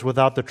other words,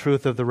 without the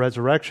truth of the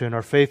resurrection,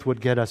 our faith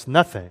would get us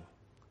nothing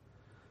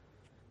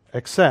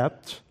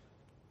except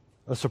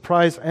a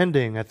surprise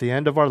ending at the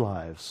end of our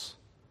lives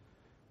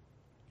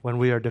when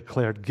we are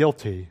declared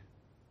guilty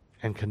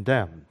and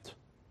condemned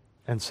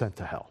and sent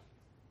to hell,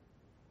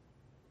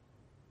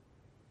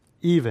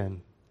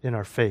 even in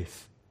our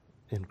faith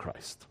in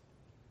Christ.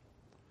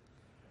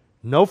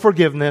 No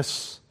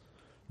forgiveness,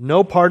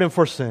 no pardon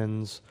for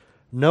sins,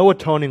 no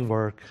atoning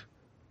work,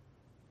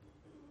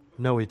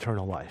 no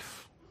eternal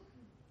life.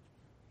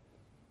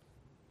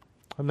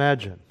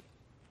 Imagine.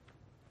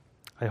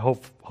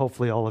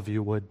 Hopefully all of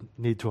you would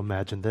need to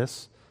imagine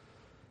this.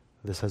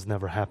 This has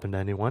never happened to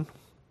anyone.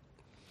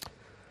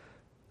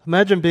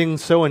 Imagine being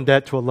so in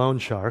debt to a loan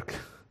shark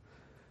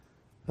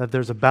that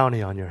there's a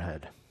bounty on your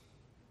head.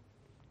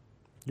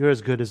 You're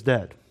as good as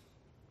dead.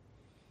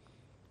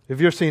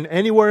 If you're seen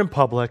anywhere in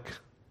public,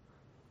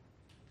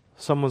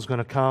 someone's going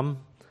to come,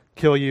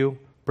 kill you,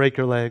 break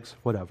your legs,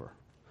 whatever.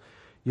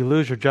 You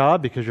lose your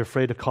job because you're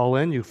afraid to call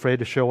in, you're afraid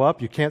to show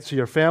up, you can't see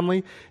your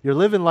family, you're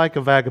living like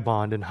a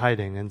vagabond and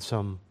hiding in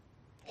some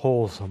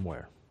hole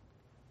somewhere.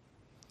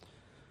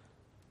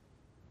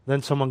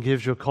 Then someone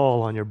gives you a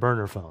call on your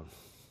burner phone.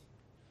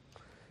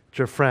 It's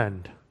your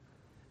friend.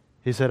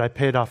 He said, I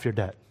paid off your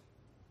debt.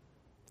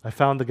 I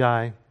found the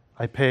guy,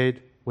 I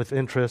paid with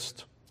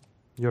interest,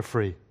 you're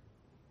free.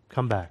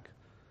 Come back.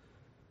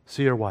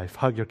 See your wife,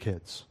 hug your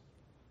kids.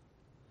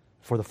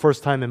 For the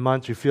first time in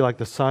months, you feel like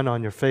the sun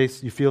on your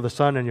face. You feel the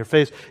sun on your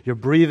face. You're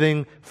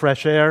breathing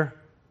fresh air.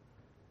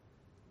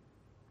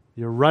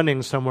 You're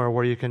running somewhere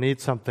where you can eat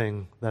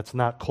something that's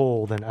not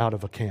cold and out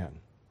of a can.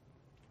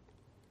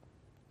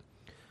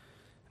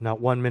 Not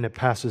 1 minute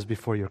passes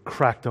before you're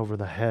cracked over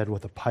the head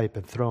with a pipe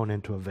and thrown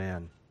into a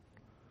van,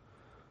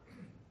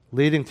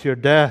 leading to your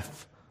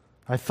death.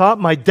 I thought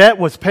my debt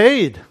was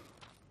paid.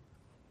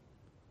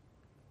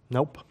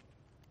 Nope.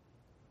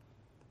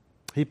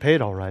 He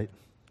paid all right.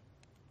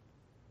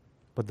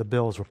 But the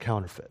bills were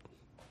counterfeit.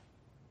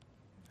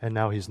 And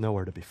now he's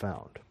nowhere to be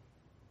found.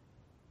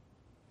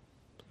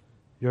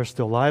 You're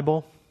still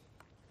liable.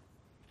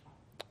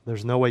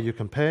 There's no way you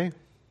can pay.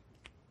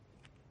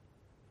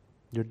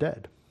 You're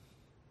dead.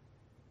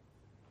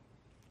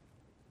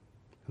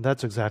 And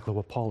that's exactly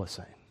what Paul is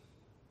saying.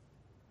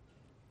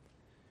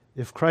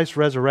 If Christ's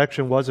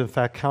resurrection was in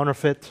fact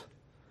counterfeit,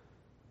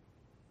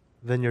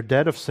 then you're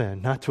dead of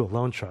sin, not to a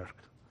loan shark,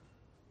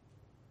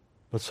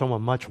 but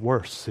someone much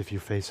worse if you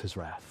face his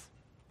wrath.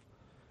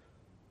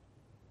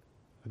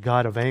 A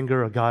God of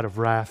anger, a God of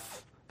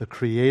wrath, the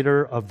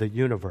creator of the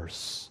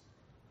universe.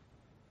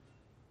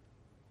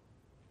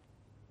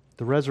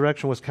 The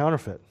resurrection was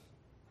counterfeit.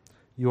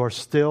 You are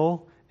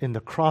still in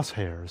the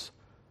crosshairs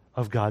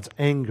of God's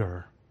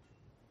anger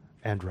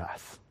and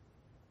wrath.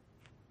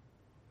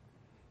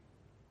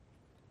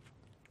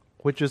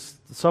 Which is,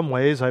 in some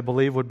ways, I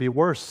believe, would be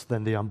worse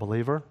than the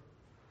unbeliever,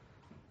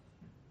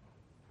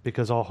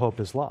 because all hope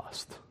is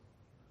lost.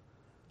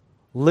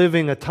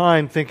 Living a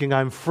time thinking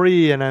I'm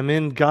free and I'm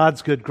in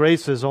God's good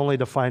graces, only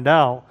to find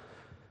out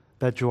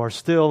that you are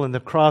still in the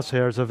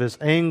crosshairs of His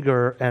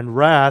anger and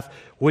wrath,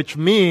 which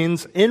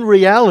means, in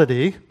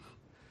reality,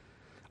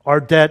 our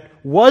debt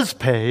was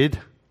paid,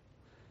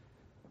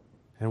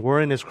 and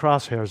we're in His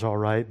crosshairs all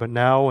right, but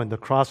now in the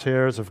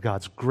crosshairs of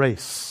God's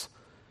grace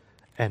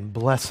and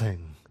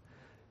blessing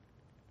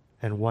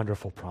and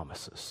wonderful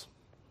promises.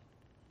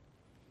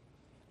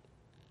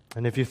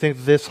 And if you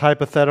think this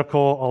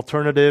hypothetical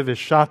alternative is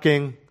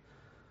shocking,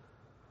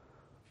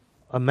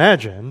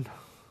 imagine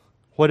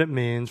what it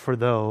means for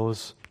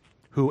those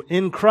who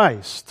in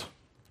Christ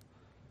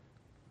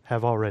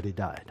have already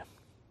died.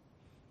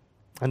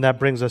 And that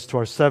brings us to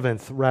our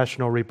seventh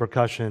rational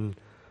repercussion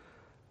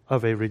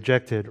of a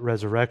rejected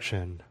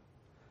resurrection.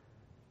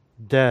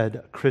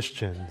 dead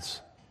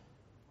Christians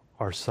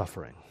are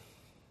suffering.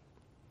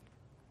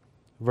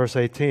 Verse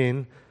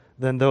 18,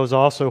 then those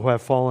also who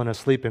have fallen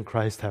asleep in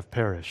Christ have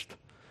perished.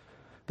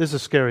 This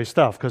is scary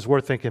stuff because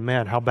we're thinking,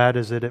 man, how bad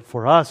is it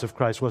for us if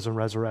Christ wasn't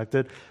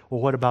resurrected?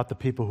 Well, what about the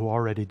people who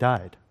already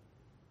died?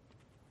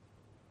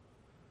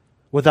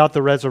 Without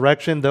the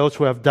resurrection, those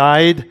who have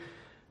died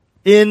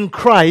in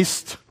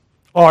Christ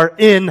are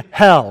in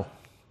hell.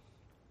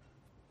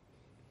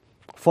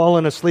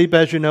 Fallen asleep,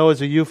 as you know,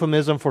 is a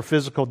euphemism for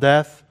physical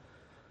death.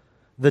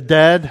 The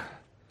dead,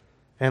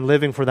 and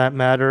living for that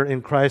matter,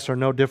 in Christ are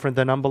no different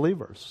than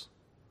unbelievers.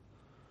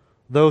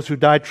 Those who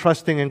died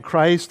trusting in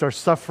Christ are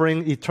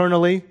suffering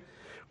eternally.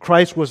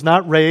 Christ was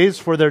not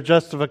raised for their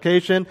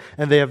justification,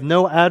 and they have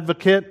no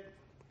advocate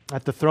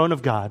at the throne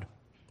of God.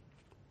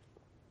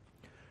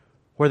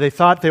 Where they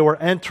thought they were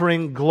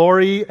entering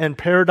glory and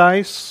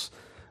paradise,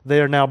 they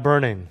are now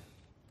burning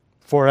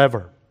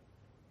forever.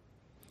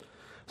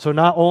 So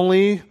not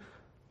only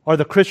are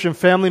the Christian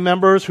family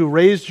members who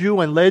raised you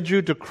and led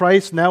you to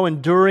Christ now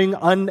enduring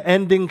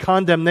unending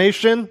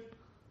condemnation,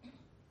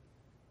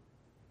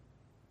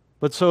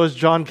 but so is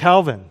John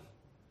Calvin,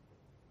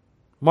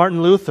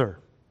 Martin Luther,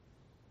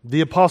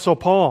 the Apostle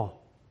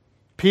Paul,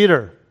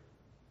 Peter,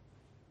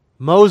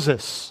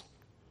 Moses,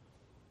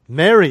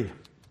 Mary,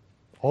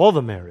 all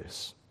the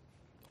Marys,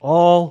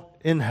 all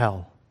in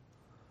hell.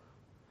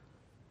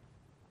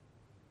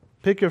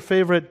 Pick your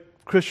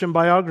favorite Christian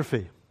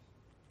biography.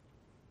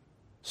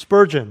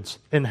 Spurgeon's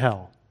in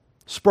hell.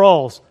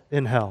 Sproul's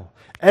in hell.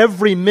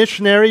 Every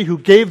missionary who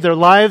gave their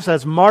lives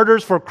as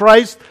martyrs for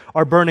Christ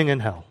are burning in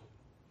hell.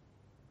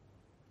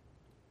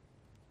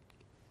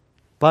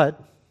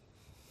 But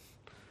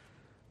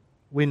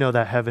we know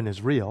that heaven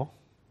is real.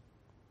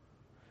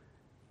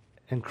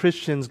 And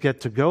Christians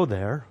get to go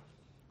there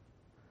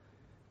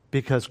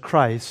because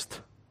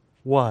Christ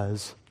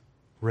was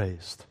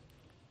raised.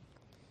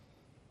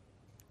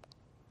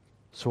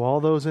 So all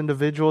those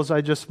individuals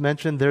I just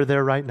mentioned, they're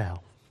there right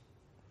now,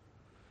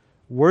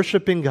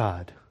 worshiping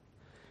God.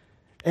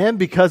 And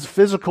because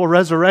physical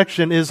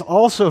resurrection is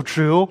also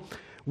true,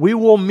 we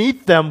will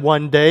meet them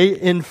one day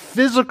in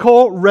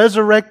physical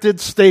resurrected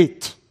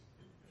state.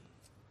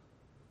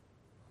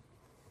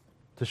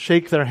 To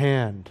shake their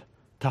hand,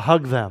 to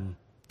hug them,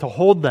 to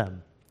hold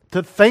them,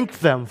 to thank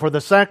them for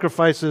the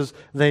sacrifices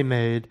they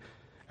made,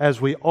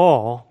 as we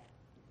all,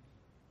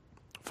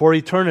 for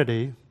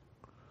eternity,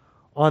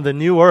 on the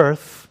new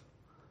earth,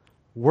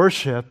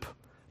 worship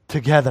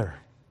together.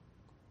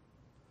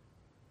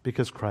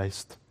 Because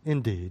Christ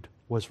indeed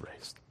was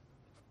raised.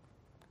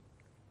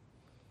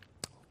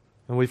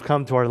 And we've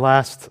come to our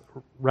last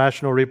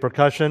rational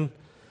repercussion.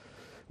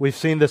 We've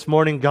seen this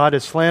morning God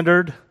is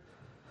slandered,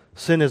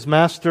 sin is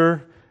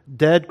master,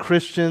 dead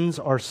Christians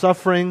are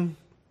suffering.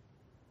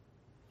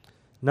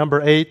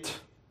 Number 8,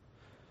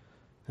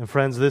 and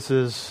friends, this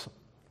is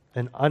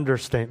an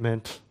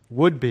understatement,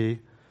 would be,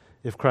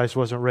 if Christ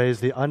wasn't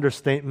raised, the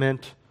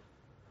understatement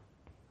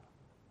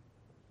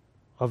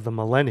of the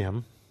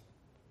millennium.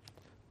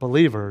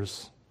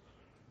 Believers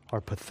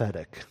are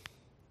pathetic.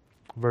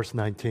 Verse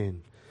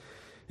 19.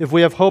 If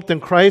we have hoped in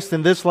Christ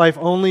in this life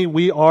only,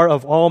 we are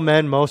of all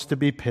men most to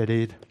be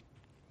pitied.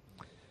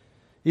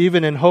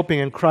 Even in hoping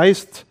in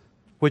Christ,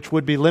 which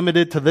would be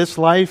limited to this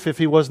life if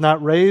he was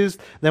not raised,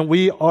 then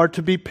we are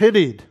to be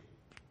pitied.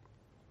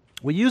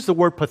 We use the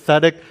word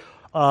pathetic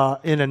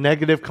in a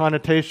negative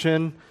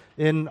connotation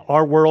in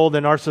our world,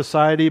 in our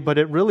society, but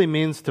it really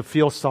means to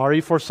feel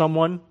sorry for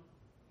someone,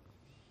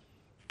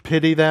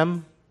 pity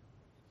them,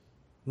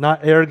 not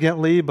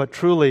arrogantly, but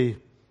truly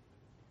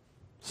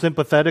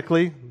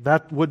sympathetically.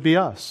 That would be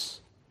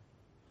us.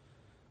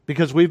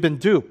 Because we've been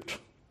duped.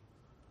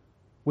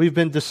 We've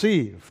been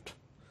deceived.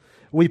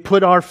 We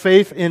put our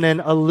faith in an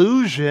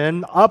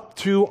illusion up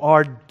to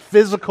our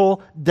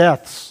physical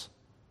deaths.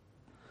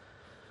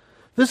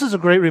 This is a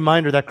great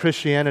reminder that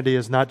Christianity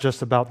is not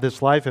just about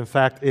this life. In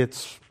fact,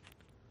 it's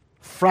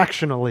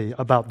fractionally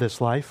about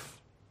this life.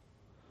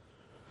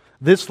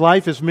 This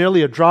life is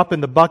merely a drop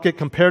in the bucket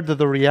compared to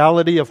the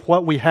reality of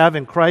what we have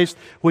in Christ,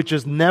 which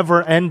is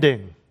never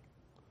ending.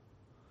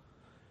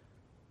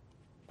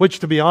 Which,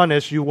 to be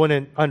honest, you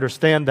wouldn't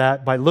understand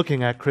that by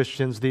looking at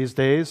Christians these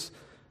days.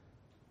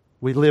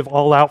 We live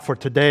all out for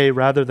today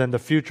rather than the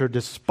future,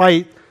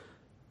 despite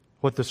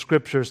what the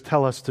Scriptures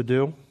tell us to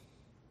do.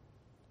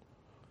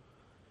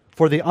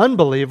 For the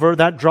unbeliever,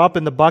 that drop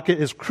in the bucket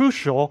is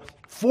crucial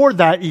for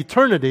that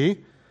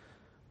eternity,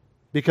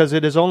 because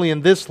it is only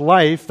in this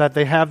life that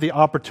they have the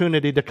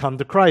opportunity to come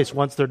to Christ.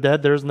 Once they're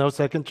dead, there's no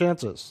second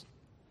chances.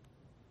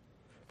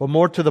 But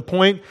more to the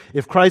point,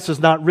 if Christ is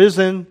not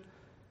risen,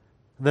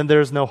 then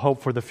there's no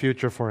hope for the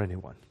future for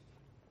anyone.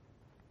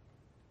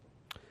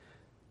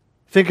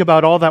 Think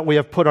about all that we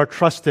have put our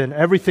trust in,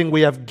 everything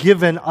we have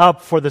given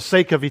up for the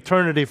sake of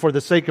eternity, for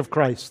the sake of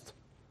Christ.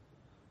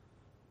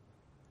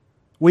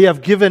 We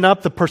have given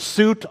up the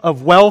pursuit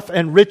of wealth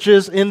and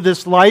riches in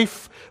this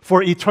life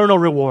for eternal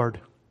reward.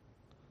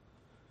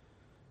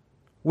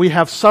 We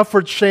have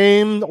suffered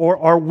shame or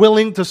are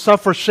willing to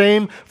suffer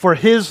shame for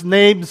His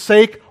name's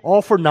sake,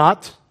 all for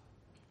naught.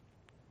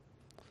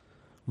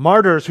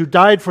 Martyrs who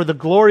died for the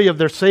glory of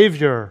their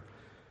Savior,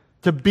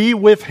 to be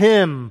with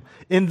Him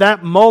in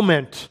that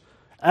moment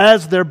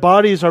as their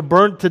bodies are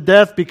burnt to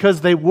death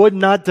because they would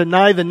not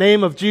deny the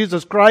name of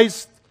Jesus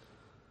Christ,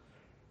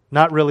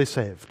 not really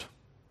saved.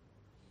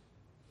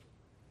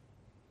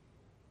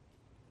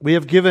 We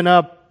have given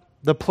up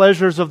the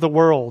pleasures of the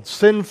world,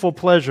 sinful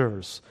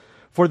pleasures,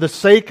 for the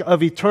sake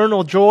of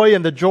eternal joy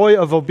and the joy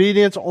of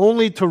obedience,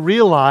 only to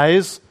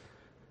realize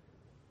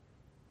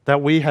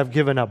that we have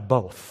given up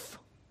both.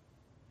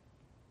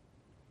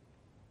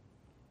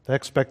 The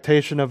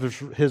expectation of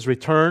His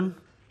return,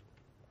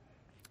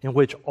 in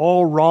which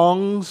all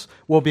wrongs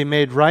will be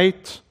made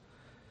right,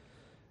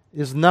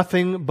 is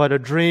nothing but a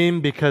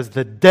dream because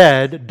the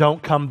dead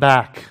don't come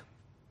back.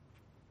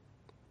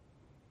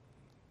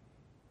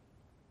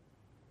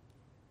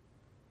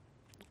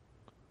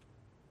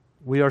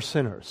 We are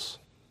sinners.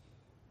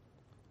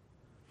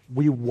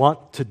 We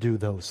want to do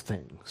those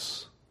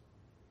things.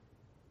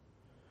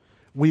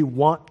 We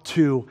want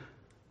to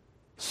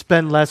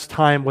spend less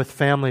time with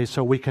family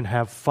so we can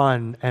have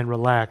fun and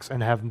relax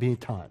and have me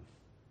time.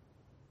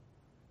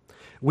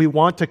 We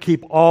want to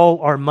keep all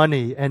our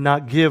money and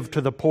not give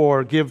to the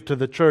poor, give to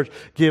the church,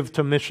 give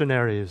to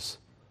missionaries.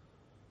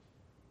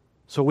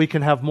 So we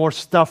can have more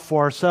stuff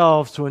for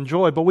ourselves to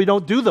enjoy, but we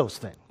don't do those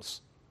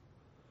things.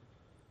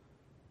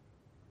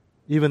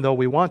 Even though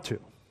we want to.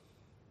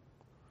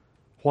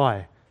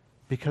 Why?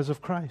 Because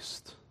of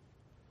Christ.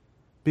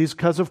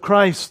 Because of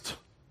Christ.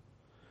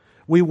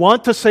 We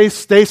want to say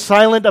stay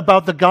silent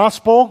about the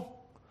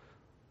gospel,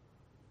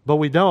 but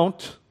we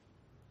don't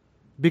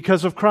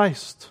because of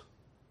Christ.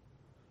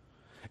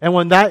 And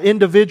when that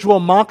individual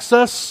mocks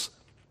us,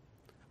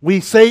 we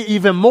say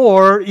even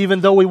more,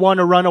 even though we want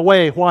to run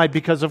away. Why?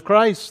 Because of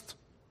Christ.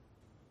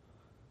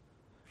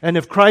 And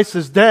if Christ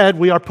is dead,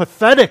 we are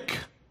pathetic.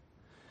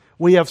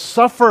 We have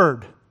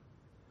suffered.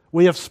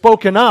 We have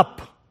spoken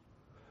up.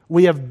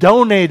 We have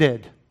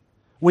donated.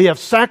 We have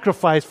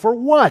sacrificed. For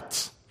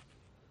what?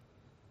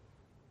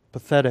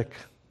 Pathetic.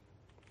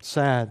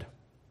 Sad.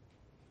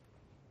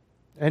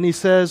 And he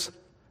says,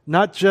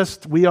 not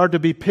just we are to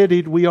be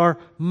pitied, we are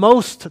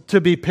most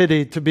to be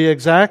pitied, to be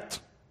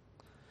exact.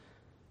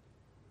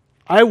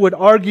 I would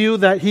argue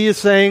that he is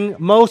saying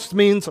most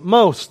means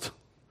most.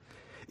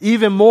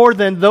 Even more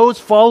than those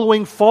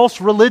following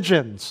false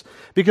religions.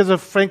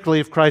 Because frankly,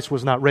 if Christ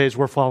was not raised,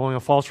 we're following a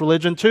false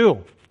religion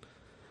too.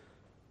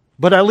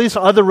 But at least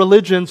other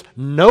religions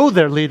know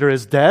their leader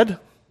is dead.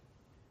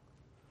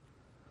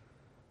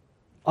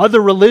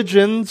 Other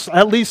religions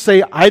at least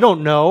say, I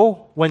don't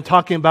know, when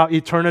talking about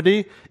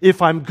eternity,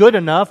 if I'm good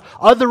enough.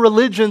 Other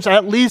religions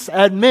at least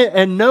admit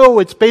and know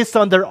it's based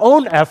on their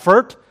own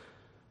effort.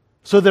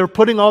 So they're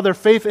putting all their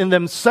faith in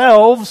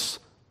themselves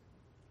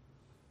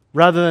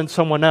rather than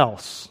someone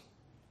else.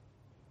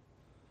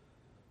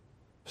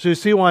 So you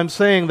see why I'm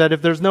saying that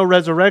if there's no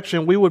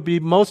resurrection, we would be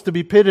most to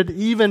be pitted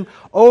even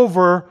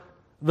over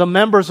the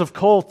members of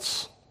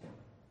cults.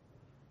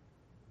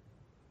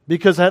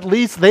 Because at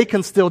least they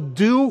can still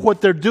do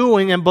what they're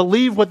doing and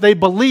believe what they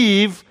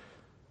believe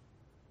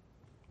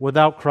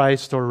without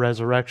Christ or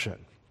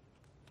resurrection.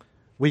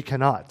 We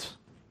cannot.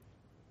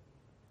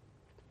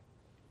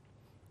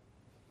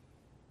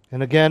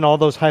 And again, all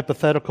those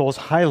hypotheticals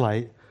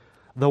highlight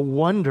the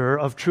wonder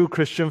of true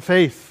Christian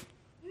faith.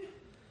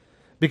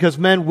 Because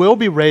men will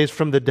be raised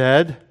from the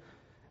dead,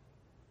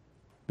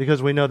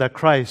 because we know that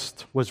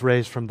Christ was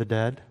raised from the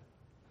dead.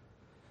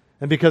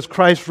 And because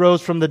Christ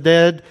rose from the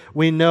dead,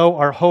 we know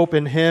our hope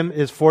in Him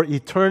is for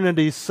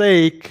eternity's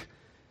sake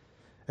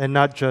and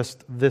not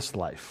just this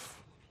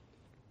life.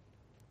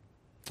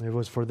 If it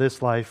was for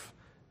this life,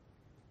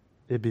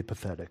 it'd be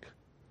pathetic.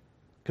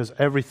 Because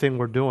everything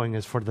we're doing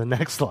is for the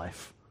next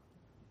life.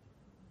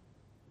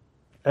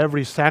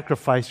 Every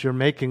sacrifice you're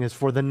making is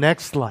for the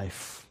next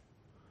life.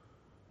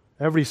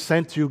 Every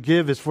cent you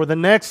give is for the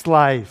next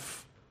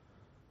life.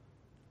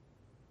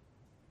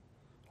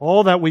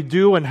 All that we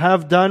do and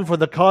have done for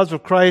the cause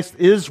of Christ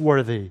is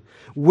worthy,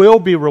 will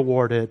be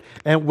rewarded,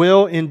 and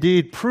will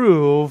indeed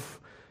prove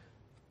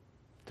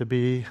to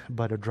be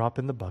but a drop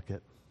in the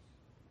bucket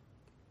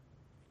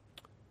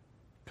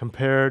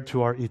compared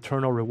to our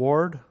eternal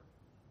reward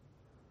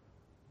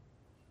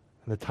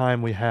and the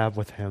time we have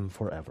with Him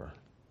forever.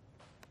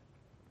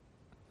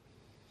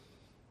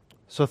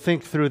 So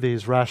think through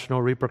these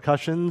rational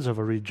repercussions of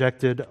a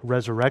rejected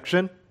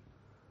resurrection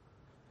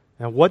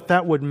and what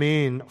that would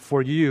mean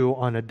for you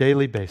on a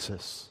daily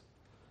basis.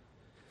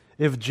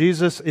 If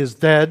Jesus is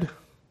dead,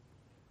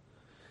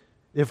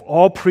 if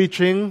all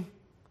preaching,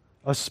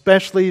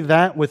 especially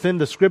that within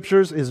the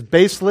Scriptures, is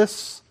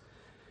baseless,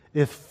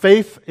 if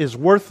faith is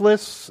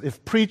worthless,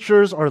 if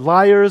preachers are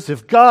liars,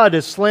 if God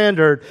is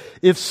slandered,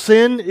 if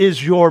sin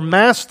is your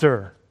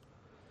master,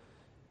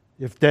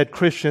 if dead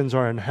Christians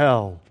are in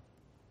hell,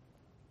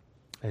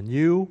 and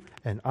you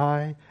and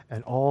I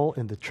and all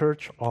in the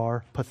church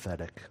are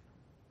pathetic.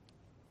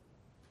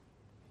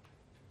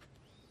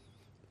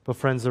 But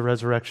friends, the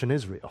resurrection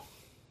is real.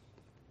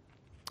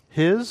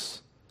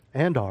 His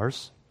and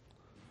ours.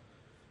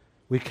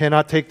 We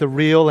cannot take the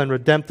real and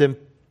redemptive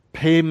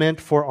payment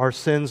for our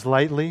sins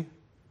lightly.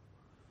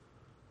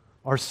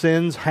 Our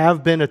sins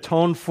have been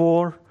atoned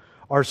for.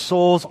 Our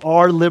souls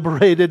are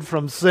liberated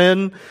from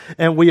sin,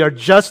 and we are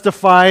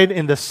justified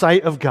in the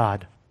sight of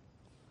God.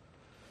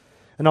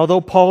 And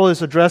although Paul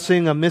is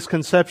addressing a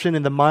misconception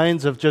in the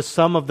minds of just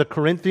some of the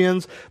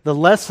Corinthians, the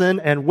lesson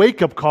and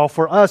wake-up call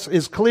for us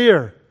is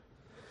clear.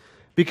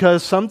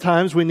 Because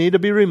sometimes we need to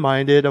be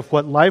reminded of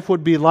what life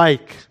would be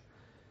like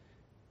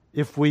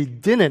if we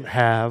didn't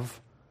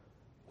have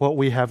what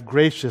we have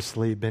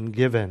graciously been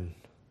given.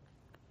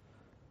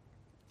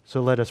 So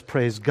let us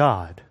praise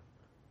God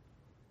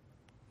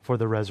for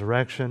the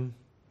resurrection.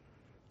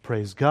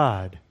 Praise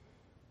God,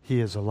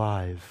 He is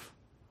alive.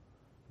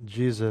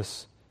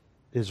 Jesus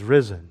is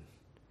risen.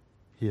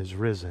 He is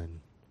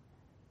risen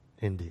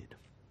indeed.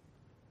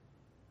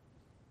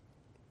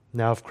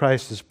 Now, if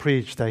Christ is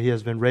preached that He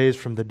has been raised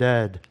from the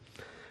dead,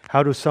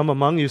 how do some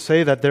among you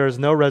say that there is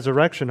no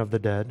resurrection of the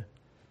dead?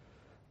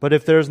 But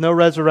if there is no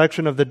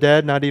resurrection of the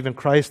dead, not even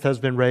Christ has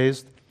been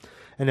raised.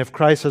 And if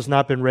Christ has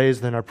not been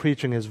raised, then our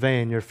preaching is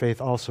vain, your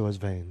faith also is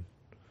vain.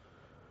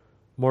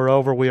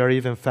 Moreover, we are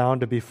even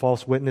found to be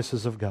false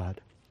witnesses of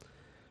God,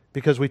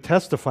 because we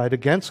testified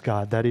against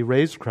God that He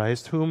raised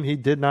Christ, whom He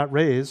did not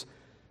raise,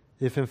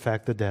 if in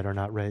fact the dead are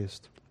not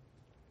raised.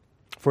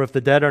 For if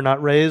the dead are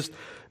not raised,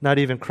 not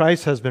even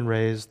Christ has been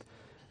raised.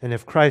 And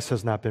if Christ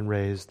has not been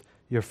raised,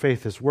 your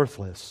faith is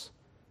worthless.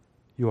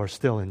 You are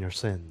still in your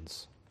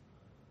sins.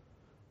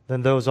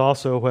 Then those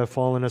also who have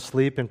fallen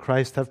asleep in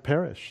Christ have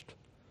perished.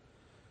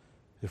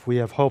 If we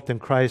have hoped in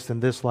Christ in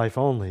this life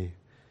only,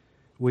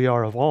 we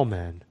are of all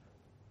men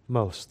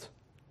most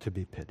to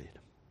be pitied.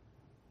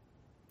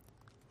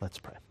 Let's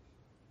pray.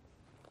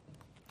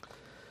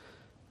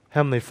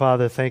 Heavenly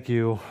Father, thank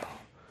you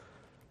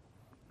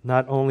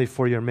not only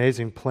for your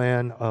amazing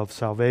plan of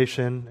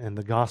salvation and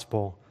the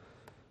gospel,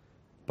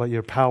 but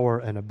your power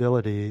and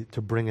ability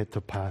to bring it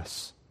to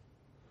pass.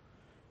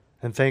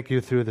 And thank you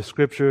through the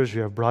Scriptures,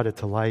 you have brought it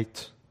to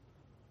light.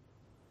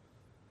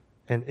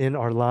 And in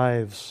our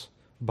lives,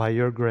 by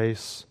your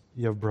grace,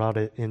 you have brought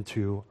it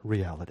into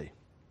reality.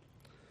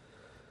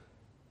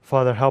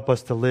 Father, help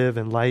us to live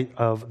in light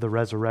of the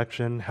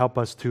resurrection. Help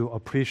us to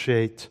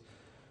appreciate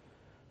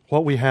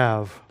what we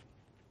have,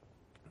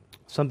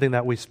 something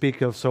that we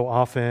speak of so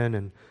often,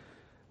 and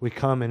we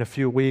come in a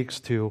few weeks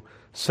to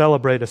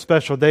celebrate a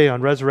special day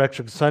on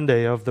Resurrection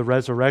Sunday of the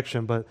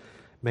resurrection, but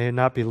may it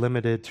not be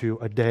limited to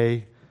a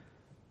day,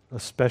 a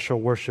special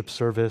worship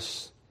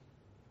service,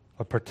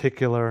 a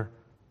particular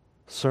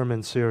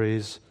sermon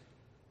series,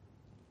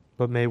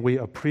 but may we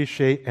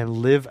appreciate and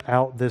live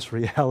out this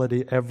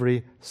reality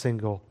every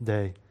single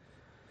day.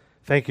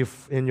 Thank you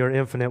in your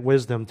infinite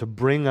wisdom to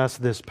bring us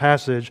this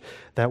passage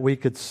that we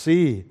could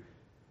see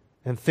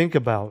and think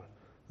about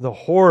the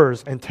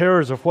horrors and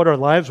terrors of what our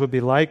lives would be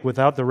like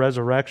without the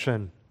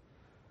resurrection.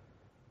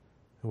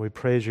 And we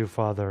praise you,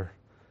 Father,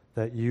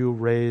 that you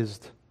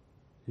raised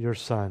your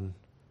Son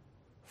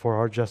for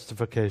our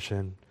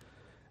justification,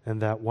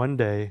 and that one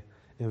day,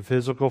 in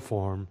physical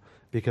form,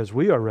 because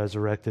we are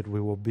resurrected, we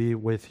will be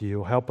with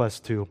you. Help us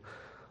to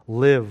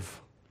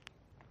live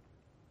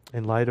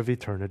in light of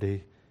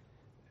eternity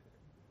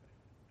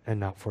and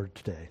not for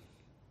today.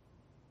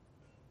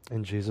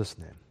 In Jesus'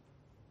 name,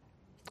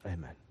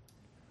 amen.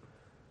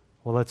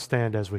 Well, let's stand as we